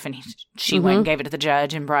bailiff, and she went and gave it to the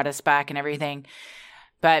judge and brought us back and everything.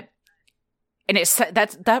 But and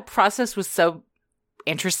that process was so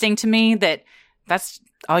interesting to me that's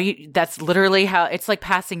literally how it's like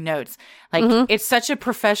passing notes. Like it's such a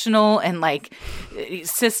professional and like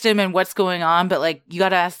system and what's going on, but like you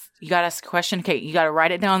gotta ask a question. Okay, you gotta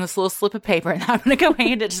write it down on this little slip of paper, and I'm gonna go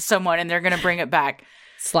hand it to someone, and they're gonna bring it back.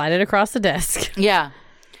 Slide it across the desk. Yeah.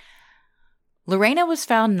 Lorena was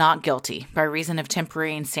found not guilty by reason of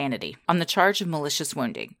temporary insanity on the charge of malicious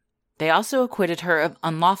wounding. They also acquitted her of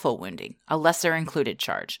unlawful wounding, a lesser included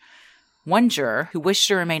charge. One juror, who wished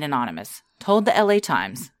to remain anonymous, told the LA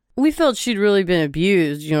Times, "We felt she'd really been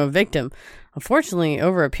abused, a victim. Unfortunately,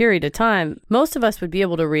 over a period of time, most of us would be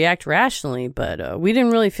able to react rationally, but we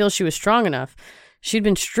didn't really feel she was strong enough. She'd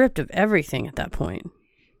been stripped of everything at that point."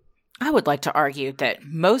 I would like to argue that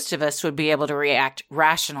most of us would be able to react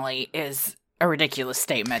rationally is a ridiculous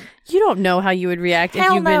statement. You don't know how you would react if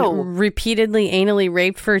you've been repeatedly anally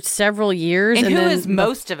raped for several years. And who is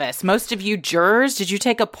most of us? Most of you jurors? Did you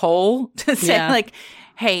take a poll to say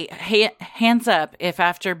hey, hands up if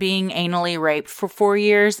after being anally raped for 4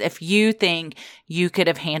 years, if you think you could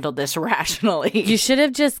have handled this rationally? You should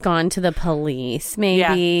have just gone to the police,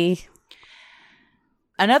 maybe. Yeah.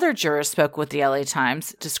 Another juror spoke with the LA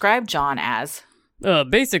Times, described John as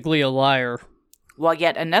basically a liar. While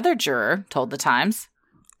yet another juror told the Times,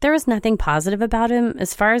 "There was nothing positive about him.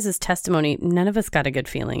 As far as his testimony, none of us got a good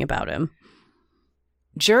feeling about him."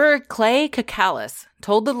 Juror Clay Kakalis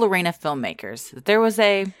told the Lorena filmmakers that there was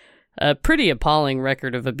a pretty appalling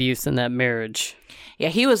record of abuse in that marriage. Yeah,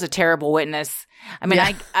 he was a terrible witness. I mean,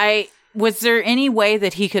 I was there any way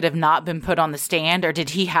that he could have not been put on the stand, or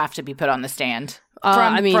did he have to be put on the stand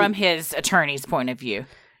from his attorney's point of view?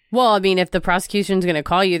 Well, I mean, if the prosecution's going to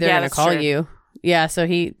call you, they're going to call you. Yeah, so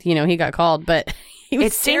he got called, but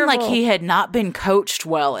it seemed like he had not been coached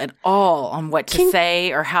well at all on what to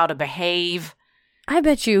say or how to behave. I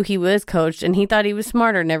bet you he was coached and he thought he was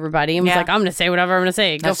smarter than everybody and was like, I'm going to say whatever I'm going to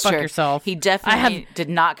say. Go fuck yourself. He definitely did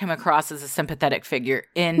not come across as a sympathetic figure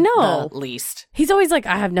in the least. He's always like,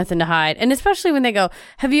 I have nothing to hide. And especially when they go,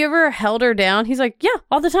 have you ever held her down? He's like, yeah,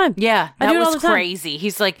 all the time. Yeah, that was crazy.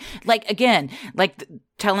 He's like again,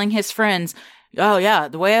 telling his friends, oh yeah,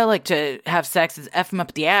 the way I like to have sex is F him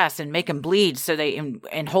up the ass and make him bleed so they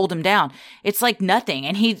and hold him down. It's like nothing.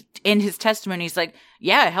 And he, in his testimony, he's like,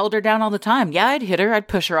 yeah, I held her down all the time. Yeah, I'd hit her. I'd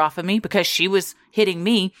push her off of me because she was hitting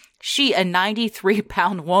me. She, a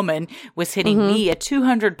 93-pound woman, was hitting me, a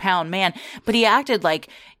 200-pound man. But he acted like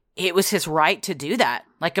it was his right to do that.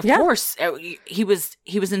 Like, of course, he was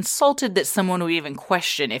insulted that someone would even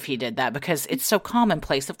question if he did that because it's so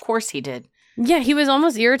commonplace. Of course he did. Yeah, he was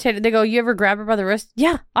almost irritated. They go, you ever grab her by the wrist?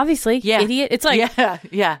 Yeah, obviously. Yeah. Idiot. It's like,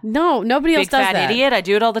 yeah. No, nobody else does that. Big fat idiot. I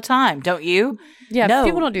do it all the time. Don't you? Yeah, no,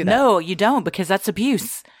 people don't do that. No, you don't, because that's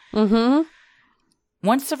abuse. Mm-hmm.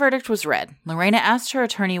 Once the verdict was read, Lorena asked her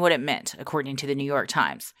attorney what it meant, according to the New York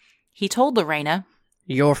Times. He told Lorena,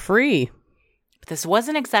 "You're free." But this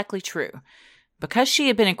wasn't exactly true. Because she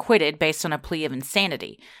had been acquitted based on a plea of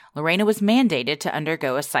insanity, Lorena was mandated to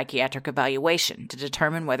undergo a psychiatric evaluation to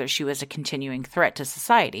determine whether she was a continuing threat to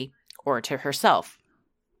society or to herself.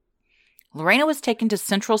 Lorena was taken to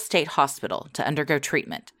Central State Hospital to undergo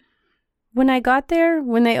treatment. When I got there,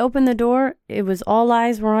 when they opened the door, it was all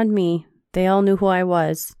eyes were on me. They all knew who I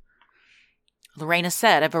was. Lorena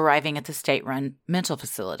said of arriving at the state-run mental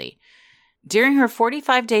facility. During her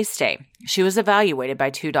 45-day stay, she was evaluated by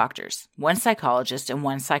 2 doctors, 1 psychologist and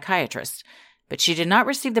 1 psychiatrist, but she did not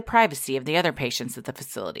receive the privacy of the other patients at the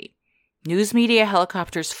facility. News media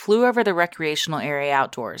helicopters flew over the recreational area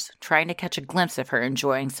outdoors, trying to catch a glimpse of her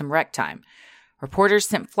enjoying some rec time. Reporters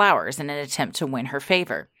sent flowers in an attempt to win her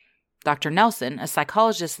favor. Dr. Nelson, a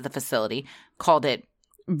psychologist at the facility, called it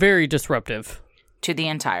very disruptive to the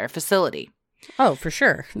entire facility. Oh, for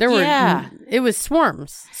sure. It was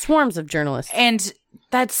swarms of journalists. And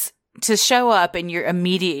that's to show up and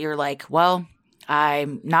you're like, well,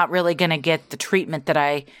 I'm not really going to get the treatment that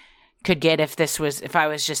I could get if I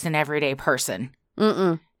was just an everyday person.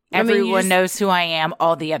 Everyone knows who I am.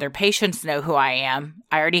 All the other patients know who I am.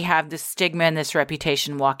 I already have this stigma and this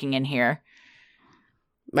reputation walking in here.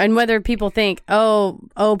 And whether people think, oh,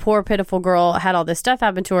 poor pitiful girl had all this stuff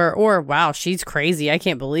happen to her, or wow, she's crazy, I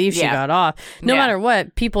can't believe she got off. No matter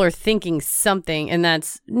what, people are thinking something, and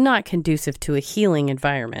that's not conducive to a healing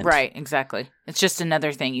environment. Right, exactly. It's just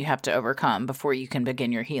another thing you have to overcome before you can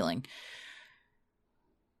begin your healing.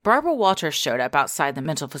 Barbara Walters showed up outside the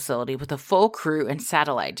mental facility with a full crew and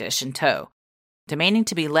satellite dish in tow, demanding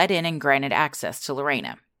to be let in and granted access to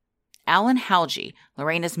Lorena. Alan Halge,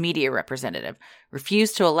 Lorena's media representative,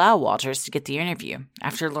 refused to allow Walters to get the interview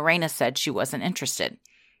after Lorena said she wasn't interested.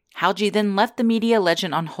 Halge then left the media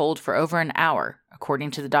legend on hold for over an hour, according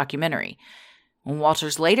to the documentary. When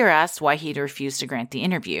Walters later asked why he'd refused to grant the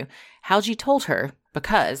interview, Halge told her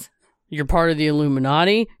because you're part of the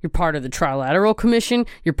Illuminati, you're part of the Trilateral Commission,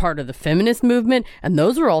 you're part of the feminist movement, and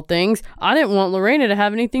those are all things I didn't want Lorena to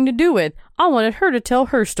have anything to do with. I wanted her to tell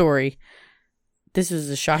her story. This is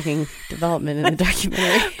a shocking development in the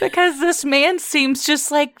documentary. Because this man seems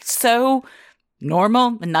just like so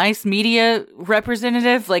normal, a nice media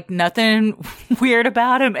representative, like nothing weird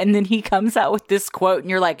about him. And then he comes out with this quote and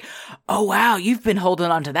you're like, oh, wow, you've been holding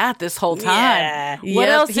on to that this whole time. Yeah. What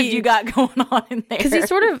else have you got going on in there? Because he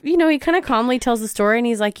sort of, he kind of calmly tells the story and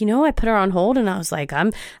he's like, I put her on hold and I was like,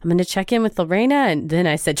 I'm going to check in with Lorena. And then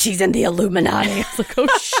I said, she's in the Illuminati. I was like, oh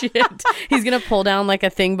shit. He's going to pull down like a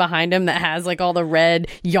thing behind him that has like all the red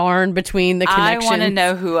yarn between the connections. I want to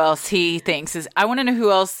know who else he thinks I want to know who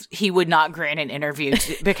else he would not grant an interview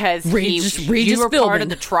to, because you were part of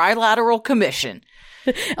the Trilateral Commission.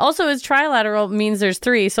 Also, his trilateral means there's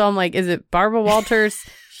 3. So I'm like, is it Barbara Walters,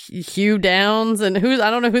 Hugh Downs, and I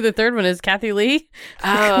don't know who the third one is. Kathy Lee?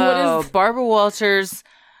 Oh, Barbara Walters,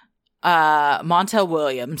 Montel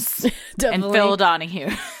Williams, and Phil Donahue.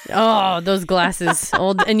 Oh, those glasses.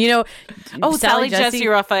 Old, and Sally Jesse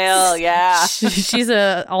Raphael. Yeah. She's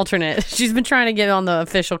a alternate. She's been trying to get on the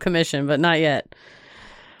official commission, but not yet.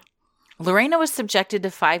 Lorena was subjected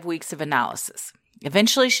to 5 weeks of analysis.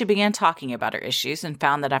 Eventually, she began talking about her issues and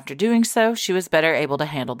found that after doing so, she was better able to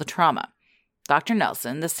handle the trauma. Dr.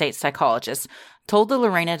 Nelson, the state psychologist, told the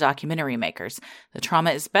Lorena documentary makers the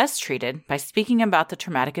trauma is best treated by speaking about the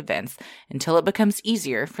traumatic events until it becomes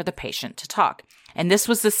easier for the patient to talk. And this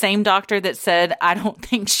was the same doctor that said, I don't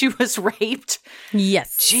think she was raped.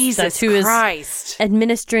 Yes. Jesus Christ. Is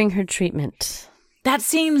administering her treatment. That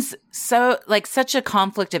seems so like such a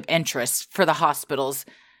conflict of interest for the hospital's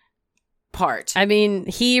part. I mean,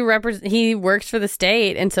 he works for the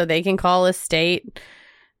state, and so they can call a state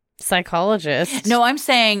psychologist. No, I'm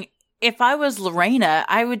saying if I was Lorena,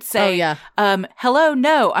 I would say, hello,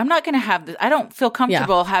 no, I'm not going to have this. I don't feel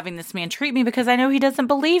comfortable having this man treat me because I know he doesn't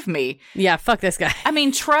believe me. Yeah, fuck this guy. I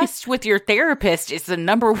mean, trust with your therapist is the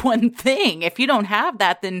number one thing. If you don't have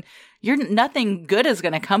that, then nothing good is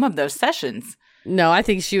going to come of those sessions. No, I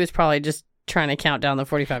think she was probably just trying to count down the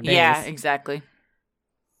 45 days. Yeah, exactly.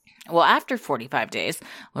 Well, after 45 days,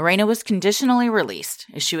 Lorena was conditionally released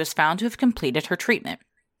as she was found to have completed her treatment.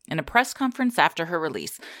 In a press conference after her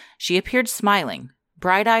release, she appeared smiling,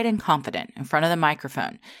 bright-eyed and confident in front of the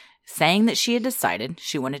microphone, saying that she had decided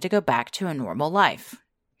she wanted to go back to a normal life.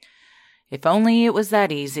 If only it was that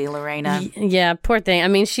easy, Lorena. Yeah, poor thing. I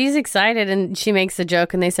mean, she's excited and she makes a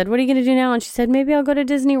joke and they said, what are you going to do now? And she said, maybe I'll go to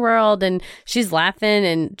Disney World. And she's laughing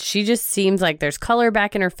and she just seems like there's color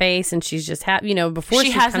back in her face and she's just happy, before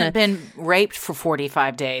she hasn't been raped for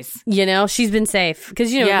 45 days. She's been safe.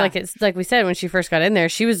 Because, like we said, when she first got in there,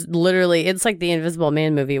 she was literally, it's like the Invisible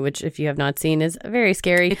Man movie, which if you have not seen is very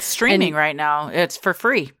scary. It's streaming right now. It's for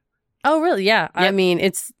free. Oh, really? Yeah. Yep. I mean,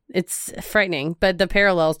 it's frightening, but the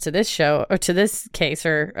parallels to this show or to this case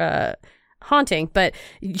are haunting. But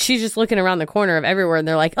she's just looking around the corner of everywhere and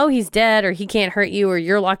they're like, oh, he's dead or he can't hurt you or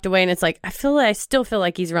you're locked away. And it's like, I still feel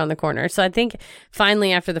like he's around the corner. So I think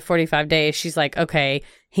finally after the 45 days, she's like, okay,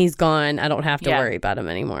 he's gone. I don't have to worry about him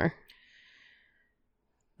anymore.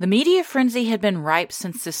 The media frenzy had been ripe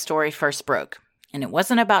since this story first broke. And it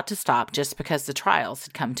wasn't about to stop just because the trials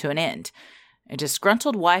had come to an end. A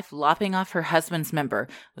disgruntled wife lopping off her husband's member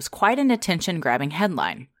was quite an attention-grabbing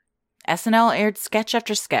headline. SNL aired sketch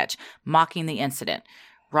after sketch mocking the incident.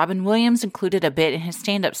 Robin Williams included a bit in his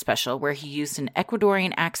stand-up special where he used an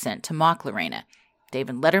Ecuadorian accent to mock Lorena.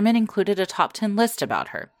 David Letterman included a top 10 list about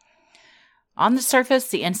her. On the surface,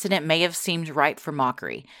 the incident may have seemed ripe for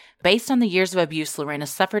mockery. Based on the years of abuse Lorena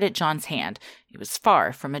suffered at John's hand, it was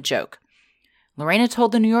far from a joke. Lorena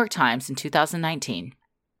told the New York Times in 2019,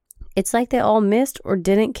 "It's like they all missed or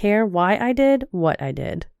didn't care why I did what I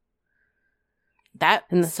did." That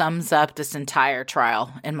sums up this entire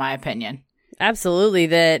trial, in my opinion. Absolutely,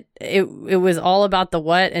 that it was all about the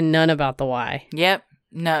what and none about the why. Yep.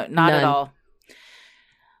 No, not at all.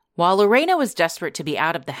 While Lorena was desperate to be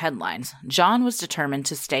out of the headlines, John was determined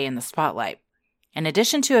to stay in the spotlight. In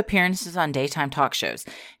addition to appearances on daytime talk shows,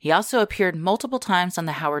 he also appeared multiple times on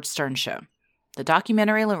The Howard Stern Show. The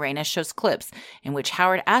documentary Lorena shows clips in which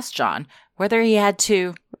Howard asked John whether he had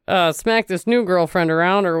to smack this new girlfriend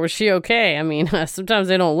around, or was she okay? I mean, sometimes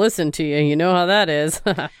they don't listen to you. You know how that is.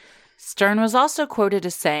 Stern was also quoted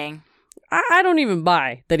as saying, I don't even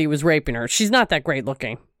buy that he was raping her. She's not that great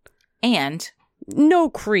looking. And no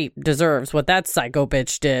creep deserves what that psycho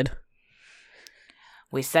bitch did.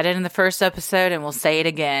 We said it in the first episode and we'll say it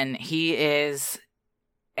again. He gets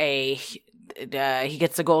a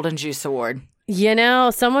Golden Juice Award. You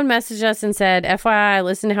know, someone messaged us and said, FYI,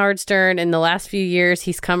 listen to Howard Stern. In the last few years,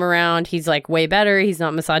 he's come around. He's like way better. He's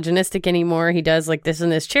not misogynistic anymore. He does like this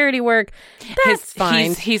and this charity work. That's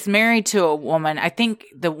fine. He's married to a woman. I think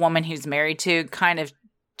the woman he's married to kind of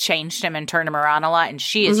changed him and turned him around a lot. And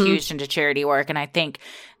she is huge into charity work. And I think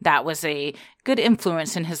that was a good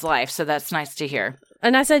influence in his life. So that's nice to hear.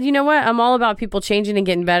 And I said, you know what? I'm all about people changing and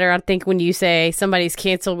getting better. I think when you say somebody's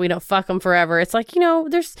canceled, we don't fuck them forever. It's like, you know,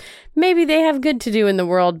 maybe they have good to do in the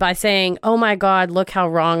world by saying, oh my God, look how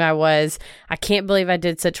wrong I was. I can't believe I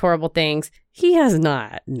did such horrible things. He has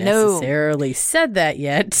not necessarily said that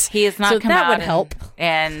yet. He has not so come that out would help.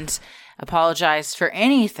 And apologized for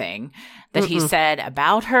anything that he said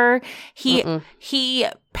about her. He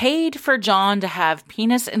paid for John to have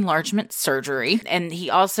penis enlargement surgery. And he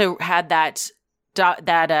also had that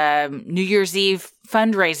New Year's Eve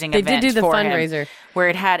fundraising event. They did do the for fundraiser him, where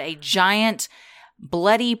it had a giant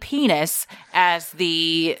bloody penis as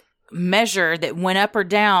the measure that went up or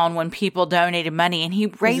down when people donated money, and he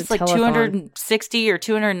raised like $260,000 or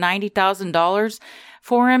 $290,000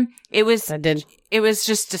 for him. It was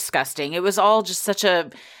just disgusting. It was all just a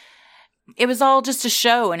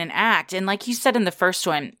show and an act. And like you said in the first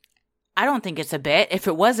one, I don't think it's a bit. If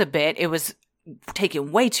it was a bit, it was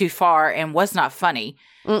taken way too far and was not funny.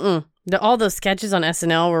 All those sketches on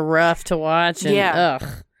SNL were rough to watch. And, ugh.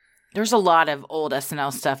 There's a lot of old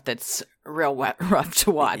SNL stuff that's real rough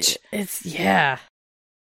to watch. Yeah.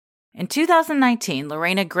 In 2019,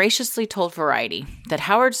 Lorena graciously told Variety that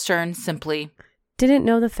Howard Stern simply didn't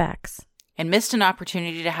know the facts and missed an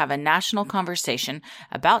opportunity to have a national conversation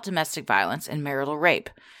about domestic violence and marital rape.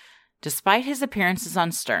 Despite his appearances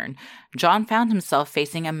on Stern, John found himself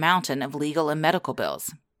facing a mountain of legal and medical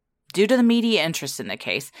bills. Due to the media interest in the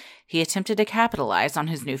case, he attempted to capitalize on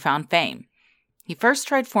his newfound fame. He first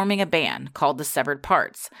tried forming a band called the Severed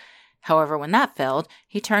Parts. However, when that failed,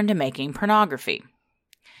 he turned to making pornography.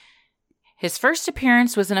 His first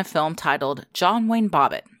appearance was in a film titled John Wayne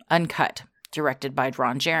Bobbit, Uncut, directed by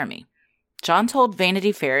Ron Jeremy. John told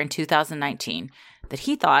Vanity Fair in 2019 that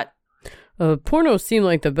he thought, porno seemed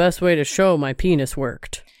like the best way to show my penis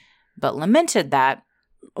worked. But lamented that,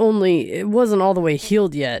 only it wasn't all the way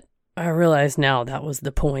healed yet. I realize now that was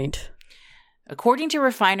the point. According to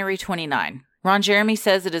Refinery 29, Ron Jeremy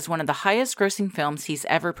says it is one of the highest grossing films he's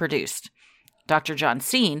ever produced. Dr. John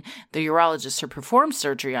Steen, the urologist who performed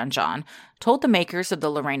surgery on John, told the makers of the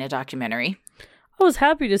Lorena documentary, I was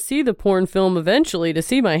happy to see the porn film eventually to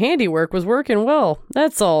see my handiwork was working well.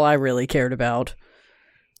 That's all I really cared about.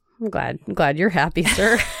 I'm glad you're happy,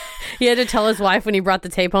 sir. He had to tell his wife when he brought the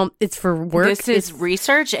tape home, it's for work. This is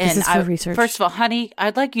research. And this is for research. First of all, honey,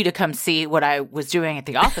 I'd like you to come see what I was doing at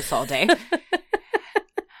the office all day.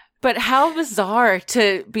 But how bizarre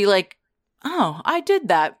to be like, oh, I did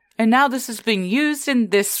that. And now this is being used in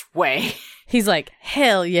this way. He's like,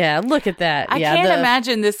 hell yeah, look at that. I can't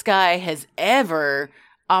imagine this guy has ever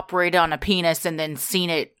operated on a penis and then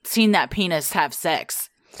seen that penis have sex.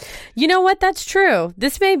 You know what? That's true.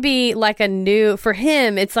 This may be like for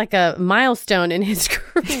him, it's like a milestone in his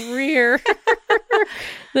career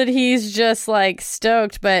that he's just like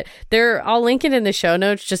stoked. But I'll link it in the show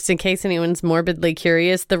notes just in case anyone's morbidly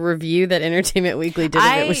curious. The review that Entertainment Weekly did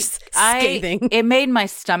of it was scathing. It made my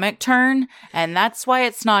stomach turn, and that's why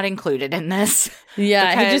it's not included in this. Yeah,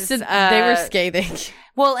 because, he just said they were scathing.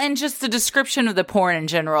 Well, and just the description of the porn in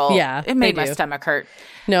general, it made my stomach hurt.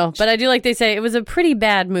 No, but I do like they say it was a pretty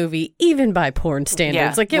bad movie, even by porn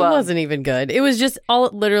standards. It wasn't even good. It was just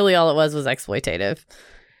literally all it was exploitative.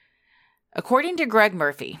 According to Greg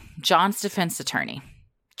Murphy, John's defense attorney,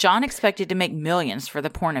 John expected to make millions for the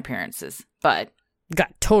porn appearances, but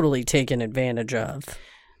got totally taken advantage of.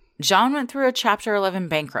 John went through a Chapter 11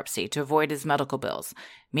 bankruptcy to avoid his medical bills,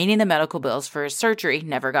 meaning the medical bills for his surgery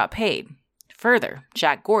never got paid. Further,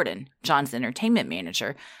 Jack Gordon, John's entertainment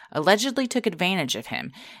manager, allegedly took advantage of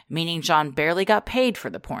him, meaning John barely got paid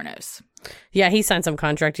for the pornos. Yeah, he signed some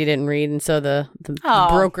contract he didn't read, and so the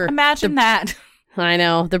broker... Imagine that. I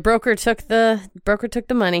know. The broker took the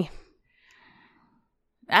money.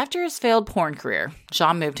 After his failed porn career,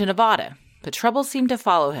 John moved to Nevada, but trouble seemed to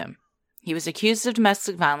follow him. He was accused of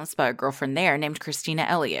domestic violence by a girlfriend there named Christina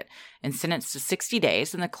Elliott and sentenced to 60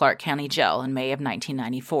 days in the Clark County Jail in May of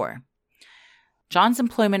 1994. John's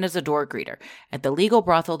employment as a door greeter at the legal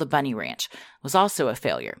brothel The Bunny Ranch was also a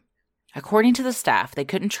failure. According to the staff, they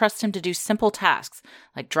couldn't trust him to do simple tasks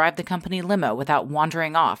like drive the company limo without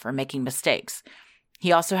wandering off or making mistakes.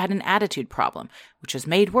 He also had an attitude problem, which was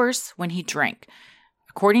made worse when he drank.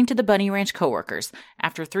 According to the Bunny Ranch coworkers,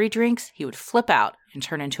 after 3 drinks, he would flip out and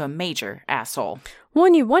turn into a major asshole. Well,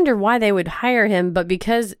 and you wonder why they would hire him, but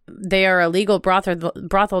because they are a legal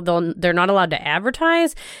brothel, they're not allowed to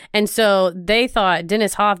advertise. And so they thought,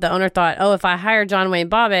 Dennis Hoff, the owner, thought, oh, if I hire John Wayne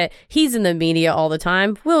Bobbit, he's in the media all the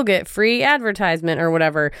time, we'll get free advertisement or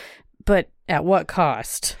whatever. But at what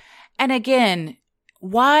cost? And again,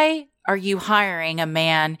 why are you hiring a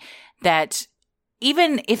man that,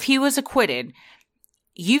 even if he was acquitted,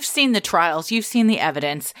 you've seen the trials, you've seen the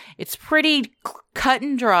evidence. It's pretty cut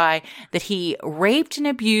and dry that he raped and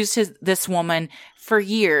abused this woman for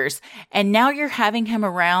years. And now you're having him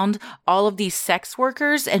around all of these sex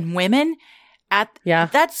workers and women.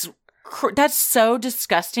 That's so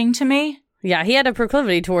disgusting to me. Yeah, he had a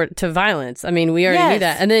proclivity to violence. I mean, we already knew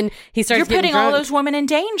that. And then he starts getting putting all those women in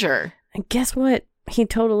danger. And guess what? He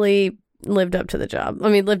totally lived up to the job. I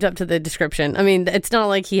mean, lived up to the description. I mean, it's not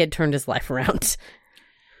like he had turned his life around.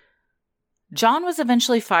 John was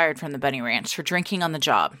eventually fired from the Bunny Ranch for drinking on the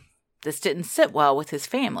job. This didn't sit well with his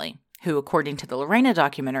family, who, according to the Lorena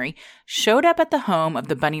documentary, showed up at the home of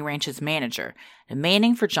the Bunny Ranch's manager,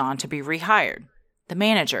 demanding for John to be rehired. The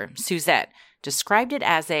manager, Suzette, described it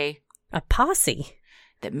as a posse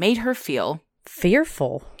that made her feel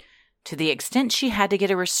fearful, to the extent she had to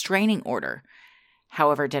get a restraining order.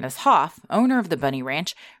 However, Dennis Hoff, owner of the Bunny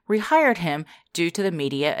Ranch, rehired him due to the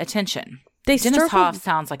media attention. Dennis Hoff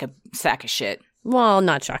sounds like a sack of shit. Well,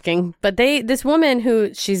 not shocking. But this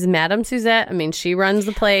woman she's Madame Suzette. I mean, she runs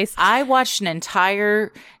the place. I watched an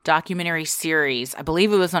entire documentary series, I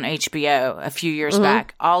believe it was on HBO a few years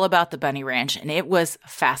back, all about the Bunny Ranch, and it was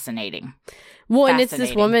fascinating. Well, and it's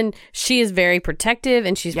this woman, she is very protective,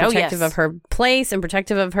 and she's protective of her place and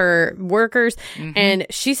protective of her workers. Mm-hmm. And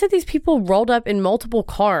she said these people rolled up in multiple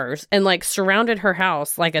cars and like surrounded her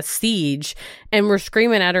house like a siege and were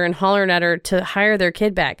screaming at her and hollering at her to hire their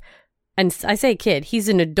kid back. And I say kid, he's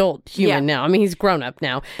an adult human now. I mean, he's grown up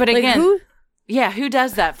now. But like, again, who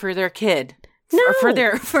does that for their kid? No.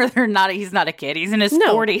 Or for their not, he's not a kid. He's in his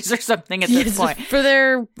 40s or something at this point. For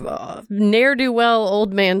their ne'er-do-well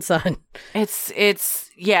old man son. It's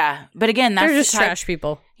But again, they're just trash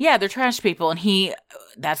people. Yeah, they're trash people. And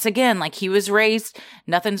that's again, like he was raised,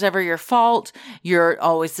 nothing's ever your fault. You're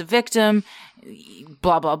always the victim,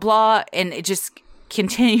 blah, blah, blah. And it just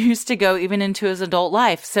continues to go even into his adult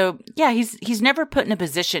life. So yeah, he's never put in a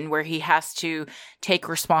position where he has to take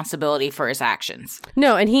responsibility for his actions.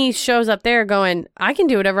 No, and he shows up there going, I can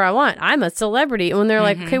do whatever I want. I'm a celebrity. And when they're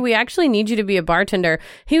like, okay, we actually need you to be a bartender.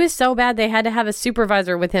 He was so bad they had to have a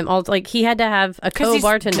supervisor with him. Like he had to have a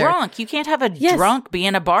co-bartender. He's drunk. You can't have a drunk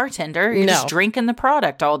being a bartender. You're just drinking the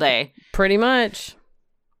product all day. Pretty much.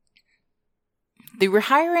 The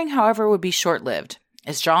rehiring, however, would be short-lived,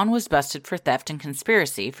 as John was busted for theft and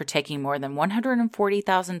conspiracy for taking more than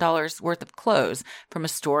 $140,000 worth of clothes from a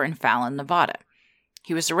store in Fallon, Nevada.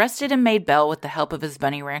 He was arrested and made bail with the help of his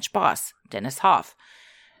Bunny Ranch boss, Dennis Hoff.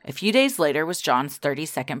 A few days later was John's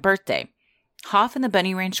 32nd birthday. Hoff and the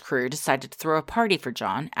Bunny Ranch crew decided to throw a party for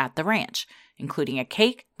John at the ranch, including a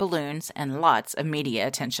cake, balloons, and lots of media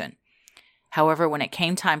attention. However, when it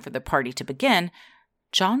came time for the party to begin,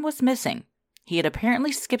 John was missing. He had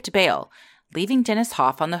apparently skipped bail, leaving Dennis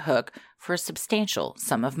Hoff on the hook for a substantial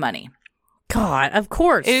sum of money. God, of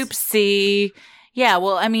course. Oopsie. Yeah,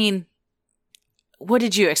 well, I mean, what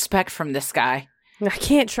did you expect from this guy? You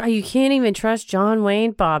can't even trust John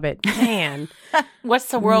Wayne Bobbit. Man. What's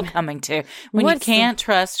the world coming to when you can't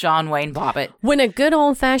trust John Wayne Bobbit? When a good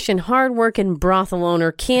old-fashioned, hard-working brothel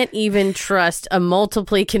owner can't even trust a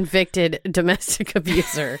multiply convicted domestic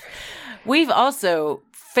abuser. We've also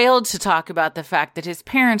failed to talk about the fact that his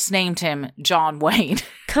parents named him John Wayne.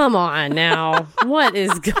 Come on now. What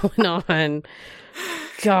is going on?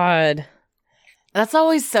 God. That's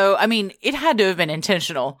always so... I mean, it had to have been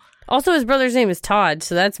intentional. Also, his brother's name is Todd,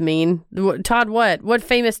 so that's mean. Todd what? What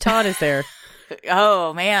famous Todd is there?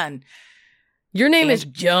 Oh, man. Your name is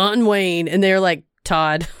John Wayne, and they're like,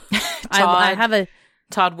 Todd. I have a...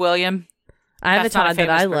 Todd William. I have a Todd that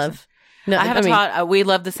I love. No, I have a Todd. We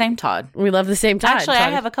love the same Todd. We love the same Todd. Actually, I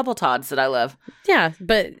have a couple Todds that I love. Yeah,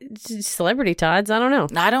 but celebrity Todds, I don't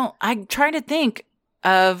know. I'm trying to think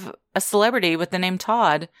of a celebrity with the name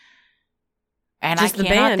Todd, and Just I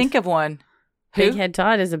cannot think of one. Who? Big Head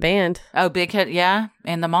Todd is a band. Oh, Big Head, yeah.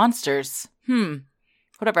 And the Monsters.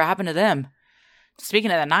 Whatever happened to them? Speaking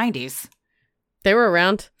of the 90s. They were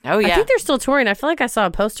around. Oh, yeah. I think they're still touring. I feel like I saw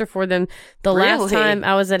a poster for them the last time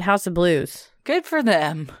I was at House of Blues. Good for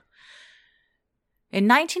them. In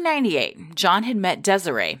 1998, John had met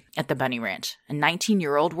Desiree at the Bunny Ranch, a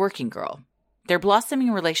 19-year-old working girl. Their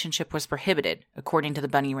blossoming relationship was prohibited, according to the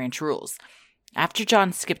Bunny Ranch rules. After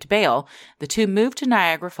John skipped bail, the two moved to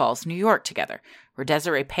Niagara Falls, New York together, where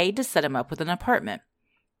Desiree paid to set him up with an apartment.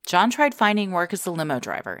 John tried finding work as a limo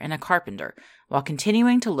driver and a carpenter, while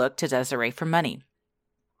continuing to look to Desiree for money.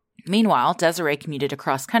 Meanwhile, Desiree commuted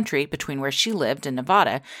across country between where she lived in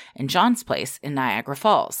Nevada and John's place in Niagara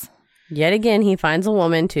Falls. Yet again, he finds a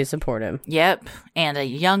woman to support him. Yep, and a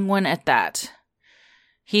young one at that.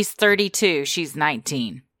 He's 32, she's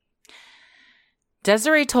 19.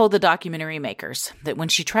 Desiree told the documentary makers that when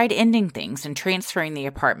she tried ending things and transferring the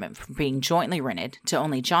apartment from being jointly rented to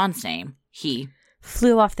only John's name, he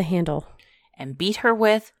flew off the handle and beat her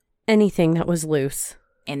with anything that was loose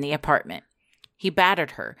in the apartment. He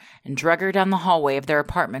battered her and drug her down the hallway of their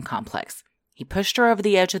apartment complex. He pushed her over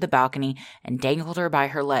the edge of the balcony and dangled her by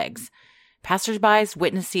her legs. Passersby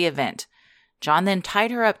witnessed the event. John then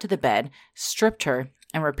tied her up to the bed, stripped her,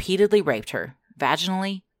 and repeatedly raped her,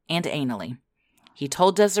 vaginally and anally. He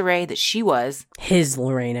told Desiree that she was his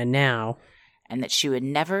Lorena now, and that she would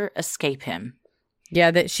never escape him.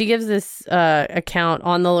 Yeah, that she gives this account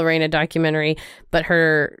on the Lorena documentary, but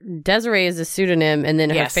her Desiree is a pseudonym, and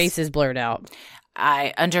then her face is blurred out.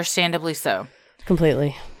 Understandably so.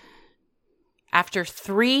 Completely. After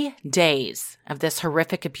 3 days of this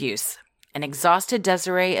horrific abuse, an exhausted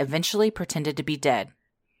Desiree eventually pretended to be dead.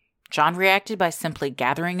 John reacted by simply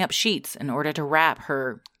gathering up sheets in order to wrap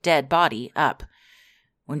her dead body up.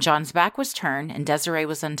 When John's back was turned and Desiree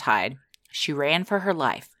was untied, she ran for her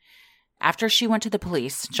life. After she went to the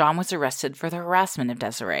police, John was arrested for the harassment of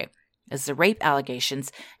Desiree, as the rape allegations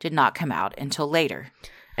did not come out until later.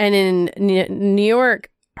 And in New York,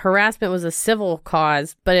 harassment was a civil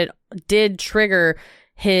cause, but it did trigger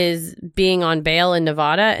his being on bail in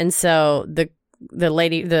Nevada. And so the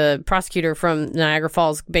prosecutor from Niagara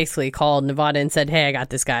Falls basically called Nevada and said, hey, I got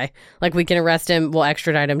this guy. Like, we can arrest him. We'll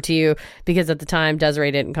extradite him to you. Because at the time,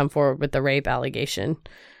 Desiree didn't come forward with the rape allegation.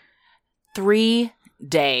 3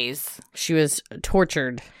 days. She was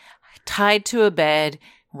tortured. Tied to a bed,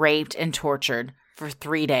 raped, and tortured for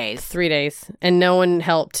 3 days. 3 days. And no one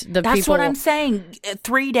helped the people. That's what I'm saying.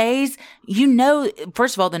 3 days. You know,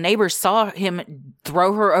 first of all, the neighbors saw him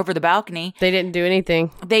throw her over the balcony. They didn't do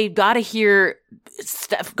anything. They got to hear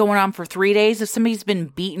stuff going on for 3 days. If somebody's been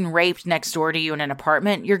beaten, raped next door to you in an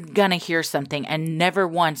apartment, you're going to hear something. And never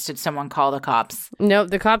once did someone call the cops.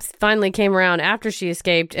 Nope. The cops finally came around after she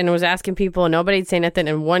escaped and was asking people, and nobody'd say nothing.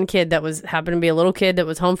 And one kid that happened to be a little kid that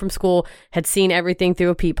was home from school had seen everything through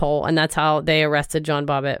a peephole. And that's how they arrested John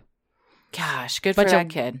Bobbit. Gosh, good for that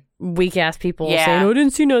kid. Weak ass people saying, oh, I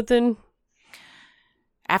didn't see nothing.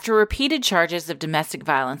 After repeated charges of domestic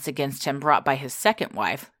violence against him brought by his second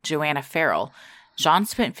wife, Joanna Farrell, John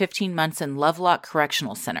spent 15 months in Lovelock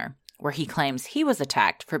Correctional Center, where he claims he was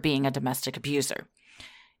attacked for being a domestic abuser.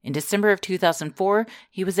 In December of 2004,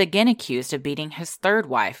 he was again accused of beating his third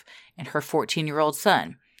wife and her 14-year-old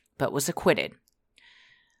son, but was acquitted.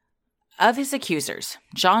 Of his accusers,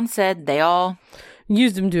 John said they all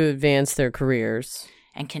used him to advance their careers,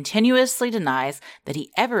 and continuously denies that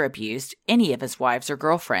he ever abused any of his wives or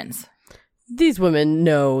girlfriends. These women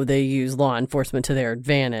know they use law enforcement to their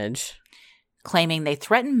advantage. claiming they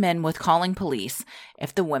threaten men with calling police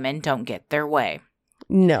if the women don't get their way.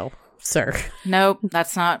 No, sir. Nope,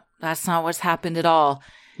 that's not what's happened at all.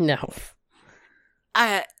 No.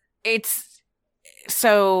 It's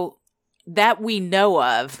so that we know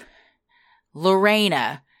of.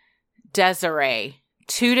 Lorena, Desiree,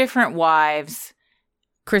 2 different wives.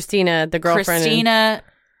 Christina, the girlfriend. Christina,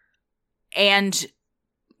 and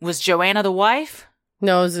was Joanna the wife?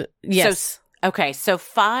 No, yes. So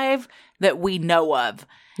 5 that we know of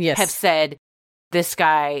have said this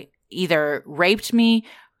guy either raped me,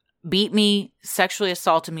 beat me, sexually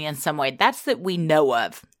assaulted me in some way. That's that we know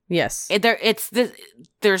of. Yes.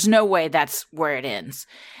 There's no way that's where it ends.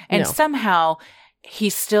 And somehow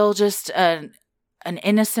he's still just an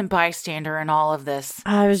innocent bystander in all of this.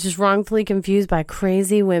 I was just wrongfully confused by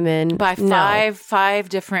crazy women. By five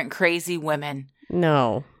different crazy women.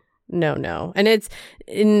 No. And it's,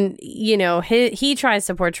 he tries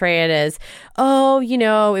to portray it as,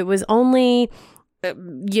 it was only,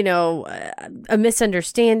 a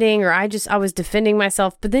misunderstanding, or I was defending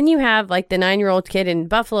myself. But then you have like the 9-year-old kid in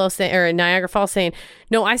Buffalo or in Niagara Falls saying,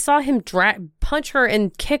 no, I saw him punch her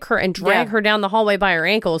and kick her and drag her down the hallway by her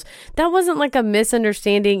ankles. That wasn't like a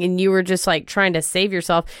misunderstanding and you were just like trying to save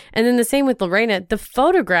yourself. And then the same with Lorena. The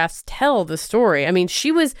photographs tell the story. I mean,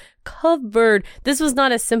 she was covered. This was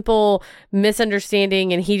not a simple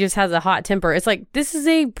misunderstanding and he just has a hot temper. It's like, this is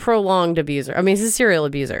a prolonged abuser. I mean, he's a serial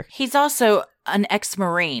abuser. He's also an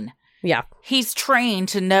ex-Marine. Yeah. He's trained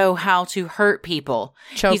to know how to hurt people.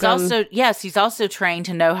 Choke them. He's also trained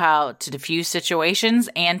to know how to diffuse situations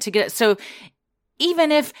and to get, so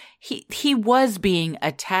even if he was being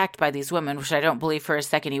attacked by these women, which I don't believe for a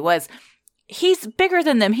second he was, he's bigger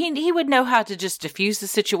than them. He would know how to just diffuse the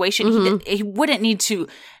situation. Mm-hmm. He wouldn't need to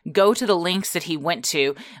go to the lengths that he went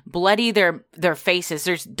to, bloody their faces.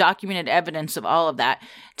 There's documented evidence of all of that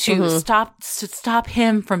to stop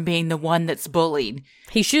him from being the one that's bullied.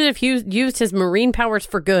 He should have used his marine powers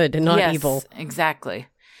for good and not evil. Exactly.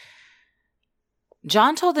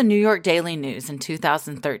 John told the New York Daily News in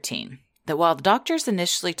 2013 that while the doctors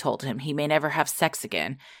initially told him he may never have sex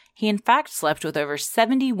again, he in fact slept with over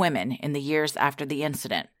 70 women in the years after the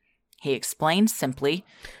incident. He explained simply,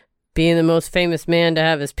 being the most famous man to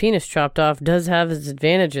have his penis chopped off does have its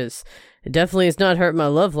advantages. It definitely has not hurt my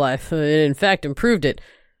love life. It in fact improved it.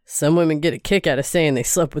 Some women get a kick out of saying they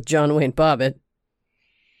slept with John Wayne Bobbit.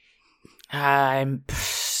 I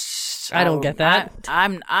don't get that.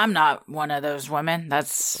 I'm not one of those women.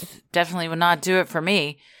 That's definitely would not do it for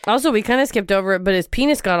me. Also, we kind of skipped over it, but his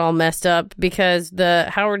penis got all messed up because the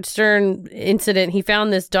Howard Stern incident, he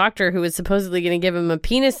found this doctor who was supposedly going to give him a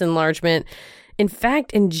penis enlargement. In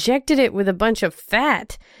fact, injected it with a bunch of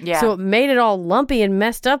fat. Yeah. So it made it all lumpy and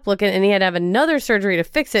messed up looking, and he had to have another surgery to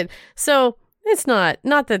fix it. So it's not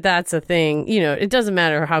that that's a thing. It doesn't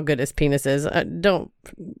matter how good his penis is. Don't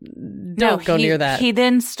go near that. He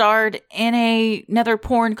then starred in another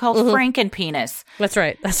porn called Frankenpenis. That's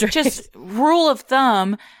right. Just rule of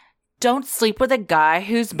thumb, don't sleep with a guy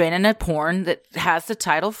who's been in a porn that has the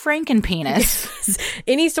title Frankenpenis.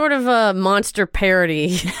 Any sort of a monster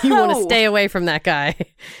parody, you want to stay away from that guy.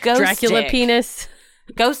 Dracula Penis.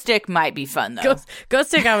 Ghost Dick might be fun, though.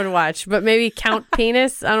 Ghost Dick I would watch, but maybe Count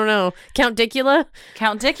Penis? I don't know. Count Dicula?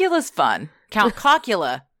 Count Dicula's fun. Count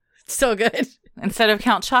Cockula. So good. Instead of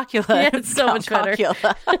Count Chocula. Yeah, it's so much better.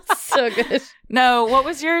 It's so good. No, what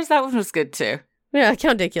was yours? That one was good, too. Yeah,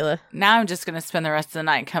 Count Dicula. Now I'm just going to spend the rest of the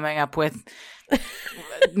night coming up with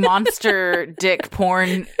monster dick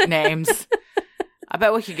porn names. I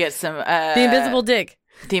bet we could get some... The Invisible Dick.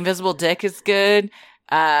 The Invisible Dick is good.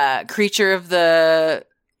 Creature of the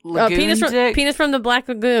Lagoon Dick. Penis from the Black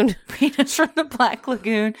Lagoon. Penis from the Black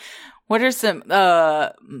Lagoon. What are some...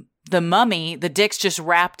 the mummy, the dick's just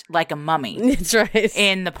wrapped like a mummy. That's right.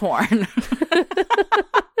 In the porn.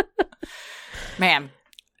 Man,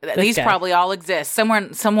 these probably all exist.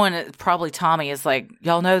 Someone, probably Tommy, is like,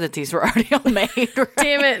 y'all know that these were already all made, right?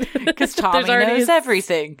 Damn it. Because Tommy knows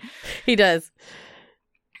everything. He does.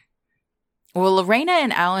 Well, Lorena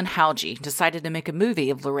and Alan Halge decided to make a movie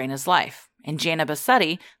of Lorena's life, and Jana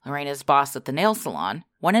Bassetti, Lorena's boss at the nail salon,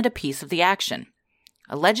 wanted a piece of the action.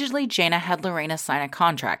 Allegedly, Jana had Lorena sign a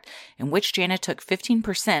contract in which Jana took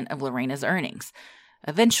 15% of Lorena's earnings.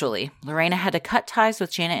 Eventually, Lorena had to cut ties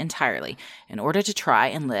with Jana entirely in order to try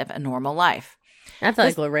and live a normal life. I feel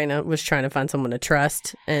like Lorena was trying to find someone to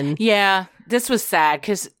trust. Yeah, this was sad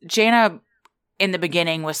because Jana, in the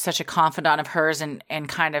beginning, was such a confidant of hers and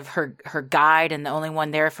kind of her guide and the only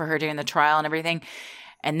one there for her during the trial and everything.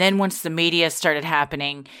 And then once the media started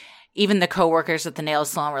happening, even the coworkers at the nail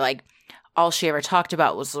salon were like, all she ever talked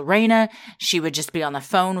about was Lorena. She would just be on the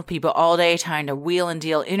phone with people all day trying to wheel and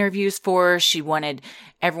deal interviews for her. She wanted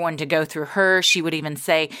everyone to go through her. She would even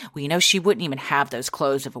say, well, she wouldn't even have those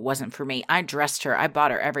clothes if it wasn't for me. I dressed her. I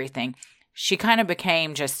bought her everything. She kind of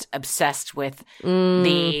became just obsessed with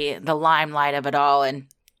the limelight of it all. And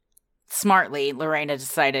smartly, Lorena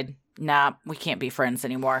decided, nah, we can't be friends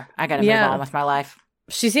anymore. I got to move on with my life.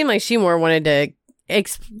 She seemed like she more wanted to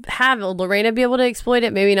have Lorena be able to exploit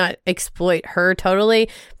it, maybe not exploit her totally,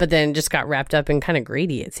 but then just got wrapped up and kind of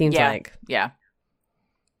greedy, it seems like. Yeah.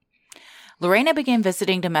 Lorena began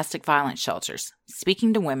visiting domestic violence shelters,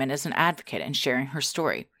 speaking to women as an advocate and sharing her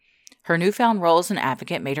story. Her newfound role as an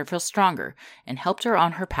advocate made her feel stronger and helped her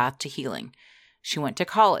on her path to healing. She went to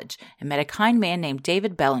college and met a kind man named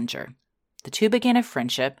David Bellinger. The two began a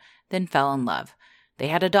friendship, then fell in love. They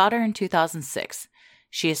had a daughter in 2006.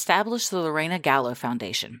 She established the Lorena Gallo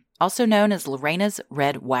Foundation, also known as Lorena's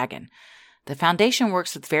Red Wagon. The foundation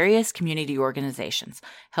works with various community organizations,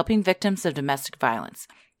 helping victims of domestic violence.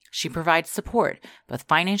 She provides support, both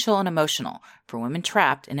financial and emotional, for women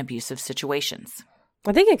trapped in abusive situations.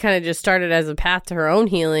 I think it kind of just started as a path to her own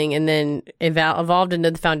healing and then evolved into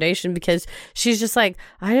the foundation because she's just like,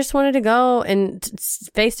 I just wanted to go and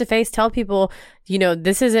face to face tell people,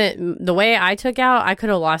 this isn't the way I took out. I could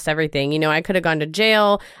have lost everything. I could have gone to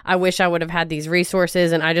jail. I wish I would have had these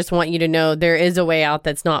resources. And I just want you to know there is a way out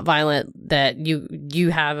that's not violent, that you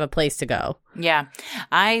have a place to go. Yeah.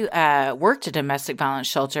 I worked at a domestic violence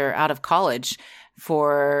shelter out of college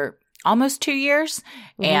for almost 2 years.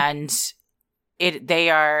 Mm-hmm. And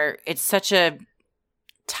it's such a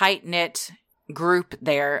tight-knit group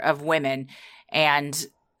there of women, and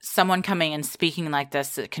someone coming and speaking like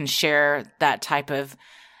this that can share that type of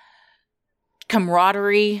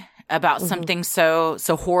camaraderie about something so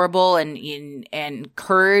horrible and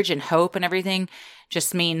courage and hope and everything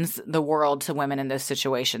just means the world to women in those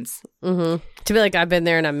situations. Mm-hmm. To be like, I've been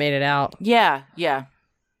there and I made it out. Yeah.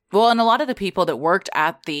 Well, and a lot of the people that worked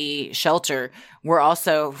at the shelter were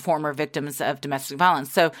also former victims of domestic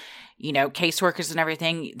violence. So, caseworkers and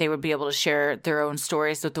everything, they would be able to share their own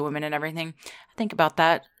stories with the women and everything. I think about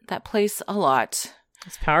that place a lot.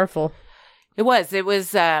 It's powerful. It was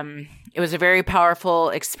a very powerful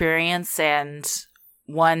experience and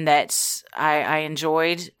one that I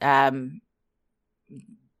enjoyed.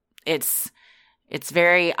 It's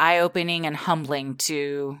very eye-opening and humbling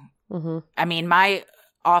to, I mean, my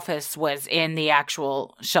office was in the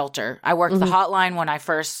actual shelter. I worked the hotline when I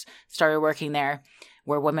first started working there,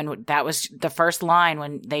 where women that was the first line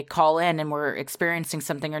when they call in and were experiencing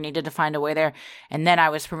something or needed to find a way there. And then I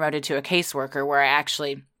was promoted to a caseworker where I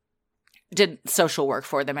actually did social work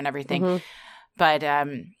for them and everything. But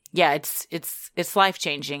it's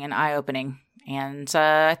life-changing and eye-opening. And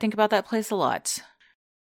I think about that place a lot.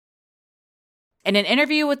 In an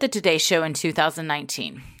interview with the Today Show in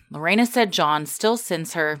 2019, Lorena said John still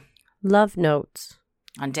sends her love notes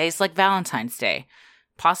on days like Valentine's Day,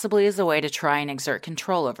 possibly as a way to try and exert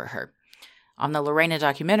control over her. On the Lorena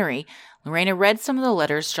documentary, Lorena read some of the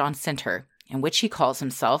letters John sent her, in which he calls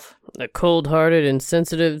himself a cold-hearted,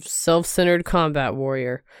 insensitive, self-centered combat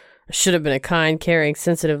warrior. I should have been a kind, caring,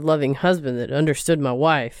 sensitive, loving husband that understood my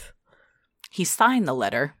wife. He signed the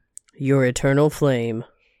letter, Your Eternal Flame.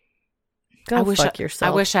 Go fuck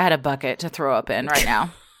yourself. I wish I had a bucket to throw up in right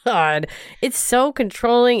now. God, it's so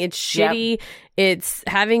controlling. It's shitty. Yep. It's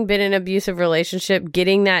having been in an abusive relationship,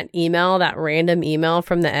 getting that random email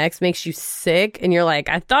from the ex makes you sick. And you're like,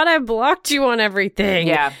 I thought I blocked you on everything.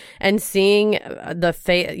 Yeah. And seeing that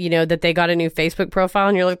they got a new Facebook profile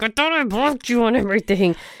and you're like, I thought I blocked you on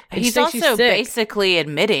everything. He's also basically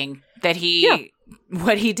admitting that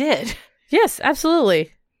what he did. Yes,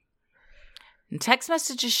 absolutely. And text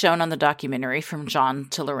messages shown on the documentary from John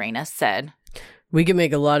to Lorena said, we could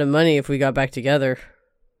make a lot of money if we got back together.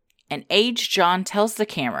 And aged John tells the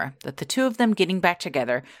camera that the two of them getting back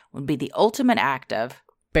together would be the ultimate act of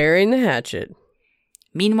burying the hatchet.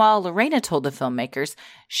 Meanwhile, Lorena told the filmmakers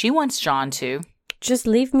she wants John to just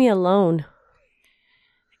leave me alone.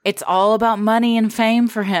 It's all about money and fame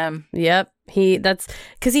for him. Yep. That's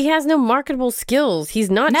because he has no marketable skills. He's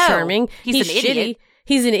not charming. He's an shitty. Idiot.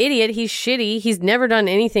 He's an idiot. He's shitty. He's never done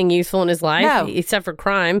anything useful in his life except for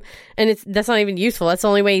crime. And that's not even useful. That's the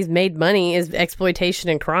only way he's made money is exploitation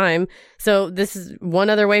and crime. So this is one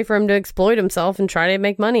other way for him to exploit himself and try to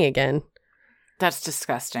make money again. That's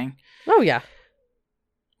disgusting. Oh, yeah.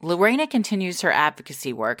 Lorena continues her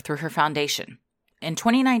advocacy work through her foundation. In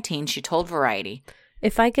 2019, she told Variety,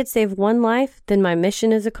 if I could save one life, then my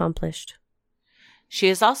mission is accomplished. She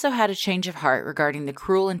has also had a change of heart regarding the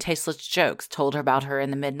cruel and tasteless jokes told about her in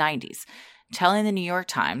the mid-90s, telling the New York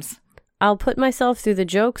Times, I'll put myself through the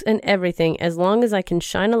jokes and everything as long as I can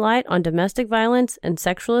shine a light on domestic violence and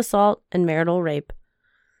sexual assault and marital rape.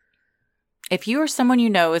 If you or someone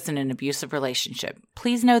you know is in an abusive relationship,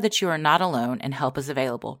 please know that you are not alone and help is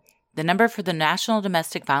available. The number for the National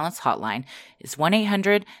Domestic Violence Hotline is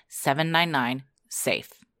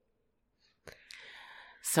 1-800-799-SAFE.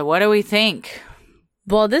 So what do we think?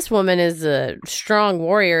 Well, this woman is a strong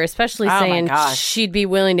warrior, especially saying she'd be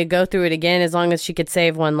willing to go through it again as long as she could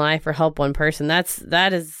save one life or help one person.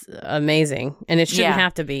 That is amazing. And it shouldn't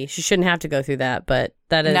have to be. She shouldn't have to go through that, but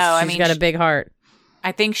she's got a big heart.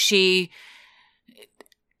 I think she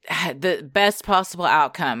had the best possible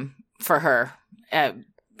outcome for her.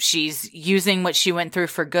 She's using what she went through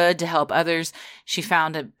for good to help others. She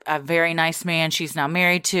found a very nice man she's now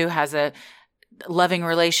married to, has a loving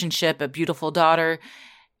relationship, a beautiful daughter,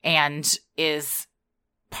 and is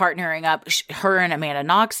partnering up. Her and Amanda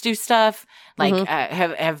Knox do stuff, like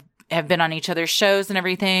have been on each other's shows and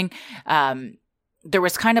everything. There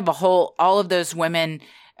was kind of all of those women,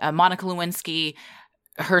 Monica Lewinsky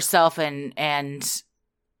herself and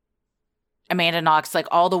Amanda Knox, like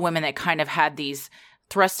all the women that kind of had these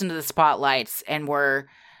thrust into the spotlights and were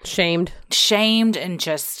shamed and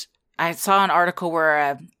just, I saw an article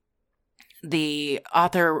where the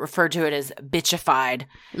author referred to it as bitchified,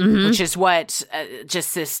 which is what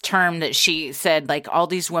just this term that she said, like all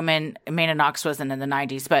these women, Amanda Knox wasn't in the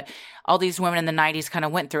 90s, but all these women in the 90s kind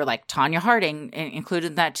of went through, like Tanya Harding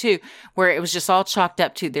included that too, where it was just all chalked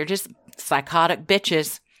up to, they're just psychotic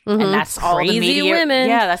bitches. And that's all crazy the media. Women.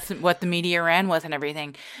 Yeah, that's what the media ran with and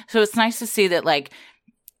everything. So it's nice to see that, like,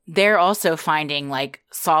 they're also finding like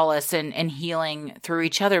solace and healing through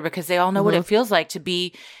each other, because they all know what it feels like to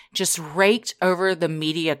be just raked over the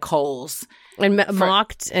media coals and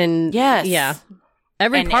mocked and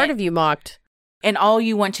every part of you mocked, and all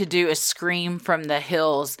you want to do is scream from the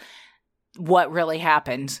hills what really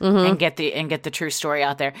happened and get the true story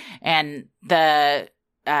out there. And the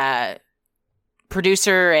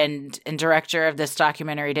producer and director of this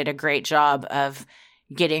documentary did a great job of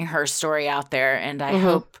getting her story out there, and I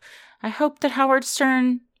hope that Howard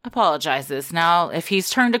Stern apologizes. Now, if he's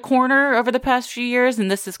turned a corner over the past few years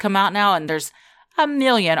and this has come out now and there's a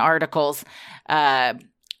million articles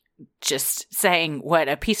just saying what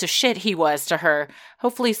a piece of shit he was to her,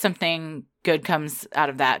 hopefully something good comes out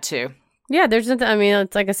of that too. Yeah, there's nothing. I mean,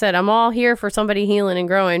 it's like I said, I'm all here for somebody healing and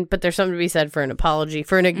growing, but there's something to be said for an apology,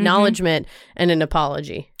 for an acknowledgement and an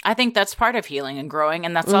apology. I think that's part of healing and growing,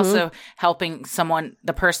 and that's also helping someone,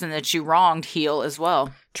 the person that you wronged, heal as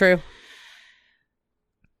well. True.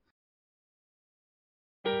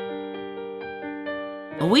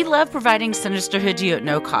 We love providing Sinisterhood to you at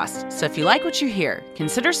no cost, so if you like what you hear,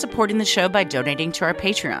 consider supporting the show by donating to our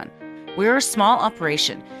Patreon. We're a small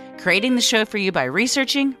operation, creating the show for you by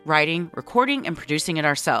researching, writing, recording, and producing it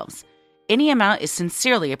ourselves. Any amount is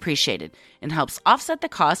sincerely appreciated and helps offset the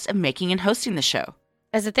cost of making and hosting the show.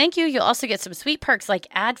 As a thank you, you'll also get some sweet perks like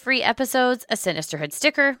ad-free episodes, a Sinisterhood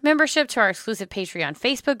sticker, membership to our exclusive Patreon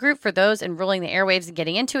Facebook group for those enrolling the airwaves and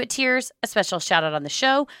getting into it tiers, a special shout-out on the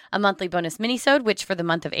show, a monthly bonus minisode, which for the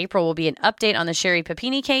month of April will be an update on the Sherry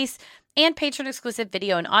Papini case, and patron-exclusive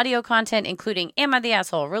video and audio content, including Am I the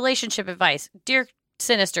Asshole?, relationship advice, Dear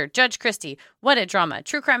Sinister, Judge Christie, What a Drama,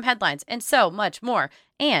 True Crime Headlines, and so much more.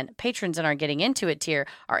 And patrons in our Getting Into It tier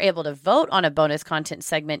are able to vote on a bonus content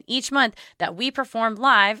segment each month that we perform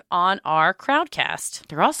live on our Crowdcast.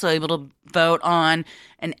 They're also able to vote on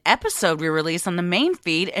an episode we release on the main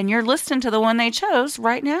feed, and you're listening to the one they chose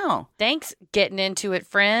right now. Thanks, Getting Into It,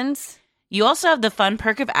 friends. You also have the fun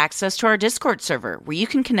perk of access to our Discord server, where you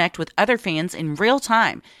can connect with other fans in real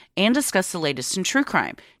time and discuss the latest in true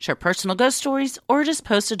crime, share personal ghost stories, or just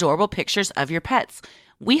post adorable pictures of your pets.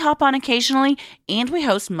 We hop on occasionally, and we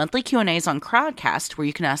host monthly Q&As on Crowdcast, where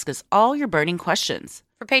you can ask us all your burning questions.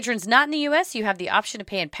 For patrons not in the U.S., you have the option to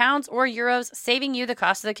pay in pounds or euros, saving you the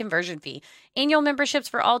cost of the conversion fee. Annual memberships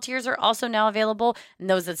for all tiers are also now available, and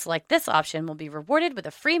those that select this option will be rewarded with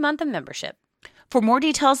a free month of membership. For more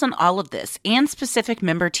details on all of this and specific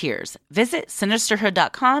member tiers, visit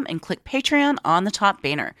Sinisterhood.com and click Patreon on the top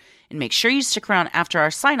banner. And make sure you stick around after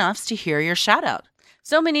our sign-offs to hear your shout-out.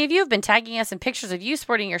 So many of you have been tagging us in pictures of you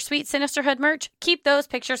sporting your sweet Sinisterhood merch. Keep those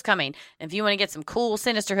pictures coming. And if you want to get some cool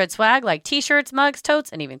Sinisterhood swag like t-shirts, mugs,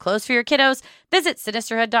 totes, and even clothes for your kiddos, visit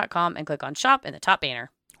Sinisterhood.com and click on Shop in the top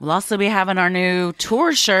banner. We'll also be having our new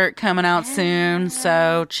tour shirt coming out soon,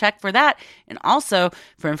 so check for that. And also,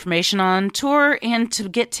 for information on tour and to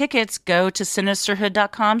get tickets, go to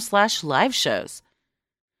Sinisterhood.com/live shows.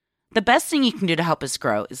 The best thing you can do to help us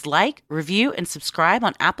grow is like, review, and subscribe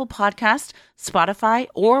on Apple Podcasts, Spotify,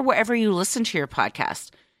 or wherever you listen to your podcast.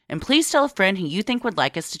 And please tell a friend who you think would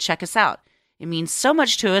like us to check us out. It means so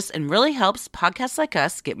much to us and really helps podcasts like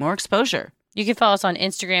us get more exposure. You can follow us on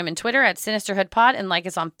Instagram and Twitter at SinisterhoodPod and like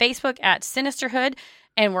us on Facebook at Sinisterhood.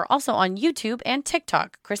 And we're also on YouTube and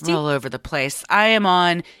TikTok. Christy? All over the place. I am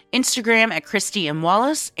on Instagram at Christy M.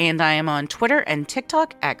 Wallace, and I am on Twitter and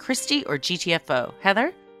TikTok at Christy or GTFO.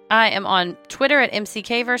 Heather? I am on Twitter at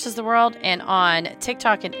MCK versus the world and on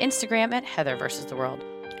TikTok and Instagram at Heather versus the world.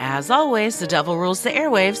 As always, the devil rules the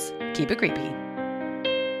airwaves. Keep it creepy.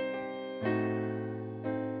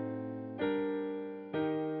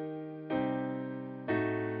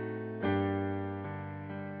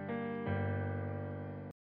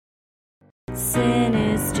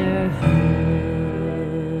 Sinisterhood.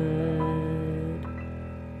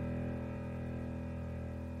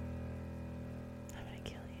 I'm gonna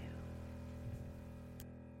kill you.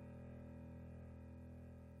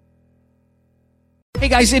 Hey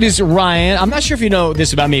guys, it is Ryan. I'm not sure if you know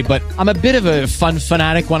this about me, but I'm a bit of a fun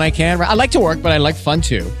fanatic when I can. I like to work, but I like fun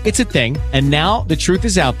too. It's a thing. And now the truth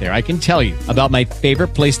is out there. I can tell you about my favorite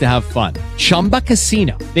place to have fun. Chumba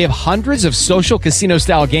Casino. They have hundreds of social casino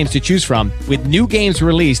style games to choose from with new games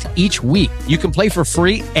released each week. You can play for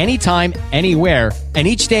free anytime, anywhere. And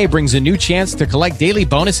each day brings a new chance to collect daily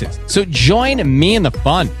bonuses. So join me in the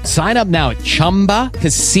fun. Sign up now at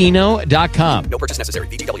ChumbaCasino.com. No purchase necessary.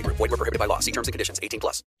 VGW Group. Void where prohibited by law. See terms and conditions.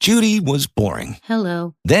 18+. Judy was boring.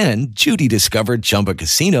 Hello. Then Judy discovered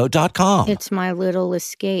ChumbaCasino.com. It's my little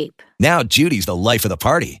escape. Now Judy's the life of the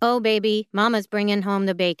party. Oh, baby, mama's bringing home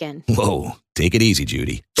the bacon. Whoa, take it easy,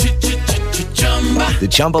 Judy. The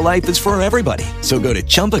Chumba life is for everybody. So go to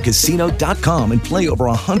ChumbaCasino.com and play over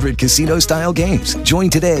 100 casino-style games. Join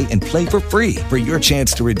today and play for free for your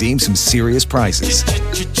chance to redeem some serious prizes.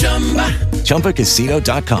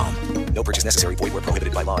 ChumbaCasino.com. No purchase necessary. Void where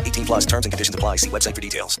prohibited by law. 18+. Terms and conditions apply. See website for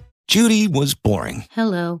details. Judy was boring.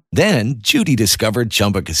 Hello. Then Judy discovered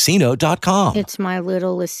ChumbaCasino.com. It's my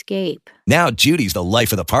little escape. Now Judy's the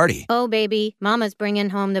life of the party. Oh, baby, mama's bringing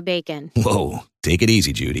home the bacon. Whoa, take it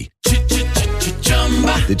easy, Judy.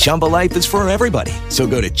 The Chumba life is for everybody. So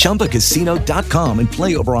go to ChumbaCasino.com and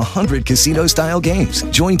play over 100 casino-style games.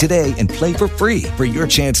 Join today and play for free for your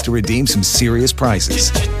chance to redeem some serious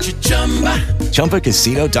prizes.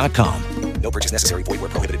 ChumbaCasino.com. No purchase necessary. Void where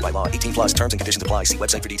prohibited by law. 18+. Terms and conditions apply. See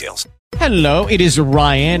website for details. Hello, it is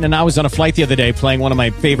Ryan, and I was on a flight the other day playing one of my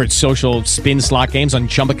favorite social spin slot games on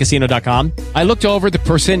ChumbaCasino.com. I looked over at the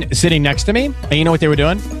person sitting next to me, and you know what they were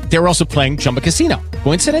doing? They were also playing Chumba Casino.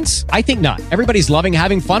 Coincidence? I think not. Everybody's loving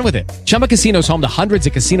having fun with it. Chumba Casino is home to hundreds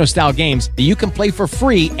of casino-style games that you can play for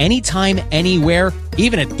free anytime, anywhere,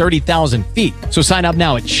 even at 30,000 feet. So sign up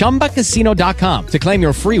now at ChumbaCasino.com to claim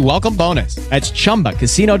your free welcome bonus. That's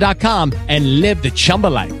ChumbaCasino.com and live the Chumba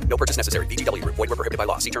life. No purchase necessary. VGW Group. Void where prohibited by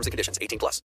law. See terms and conditions. 18+.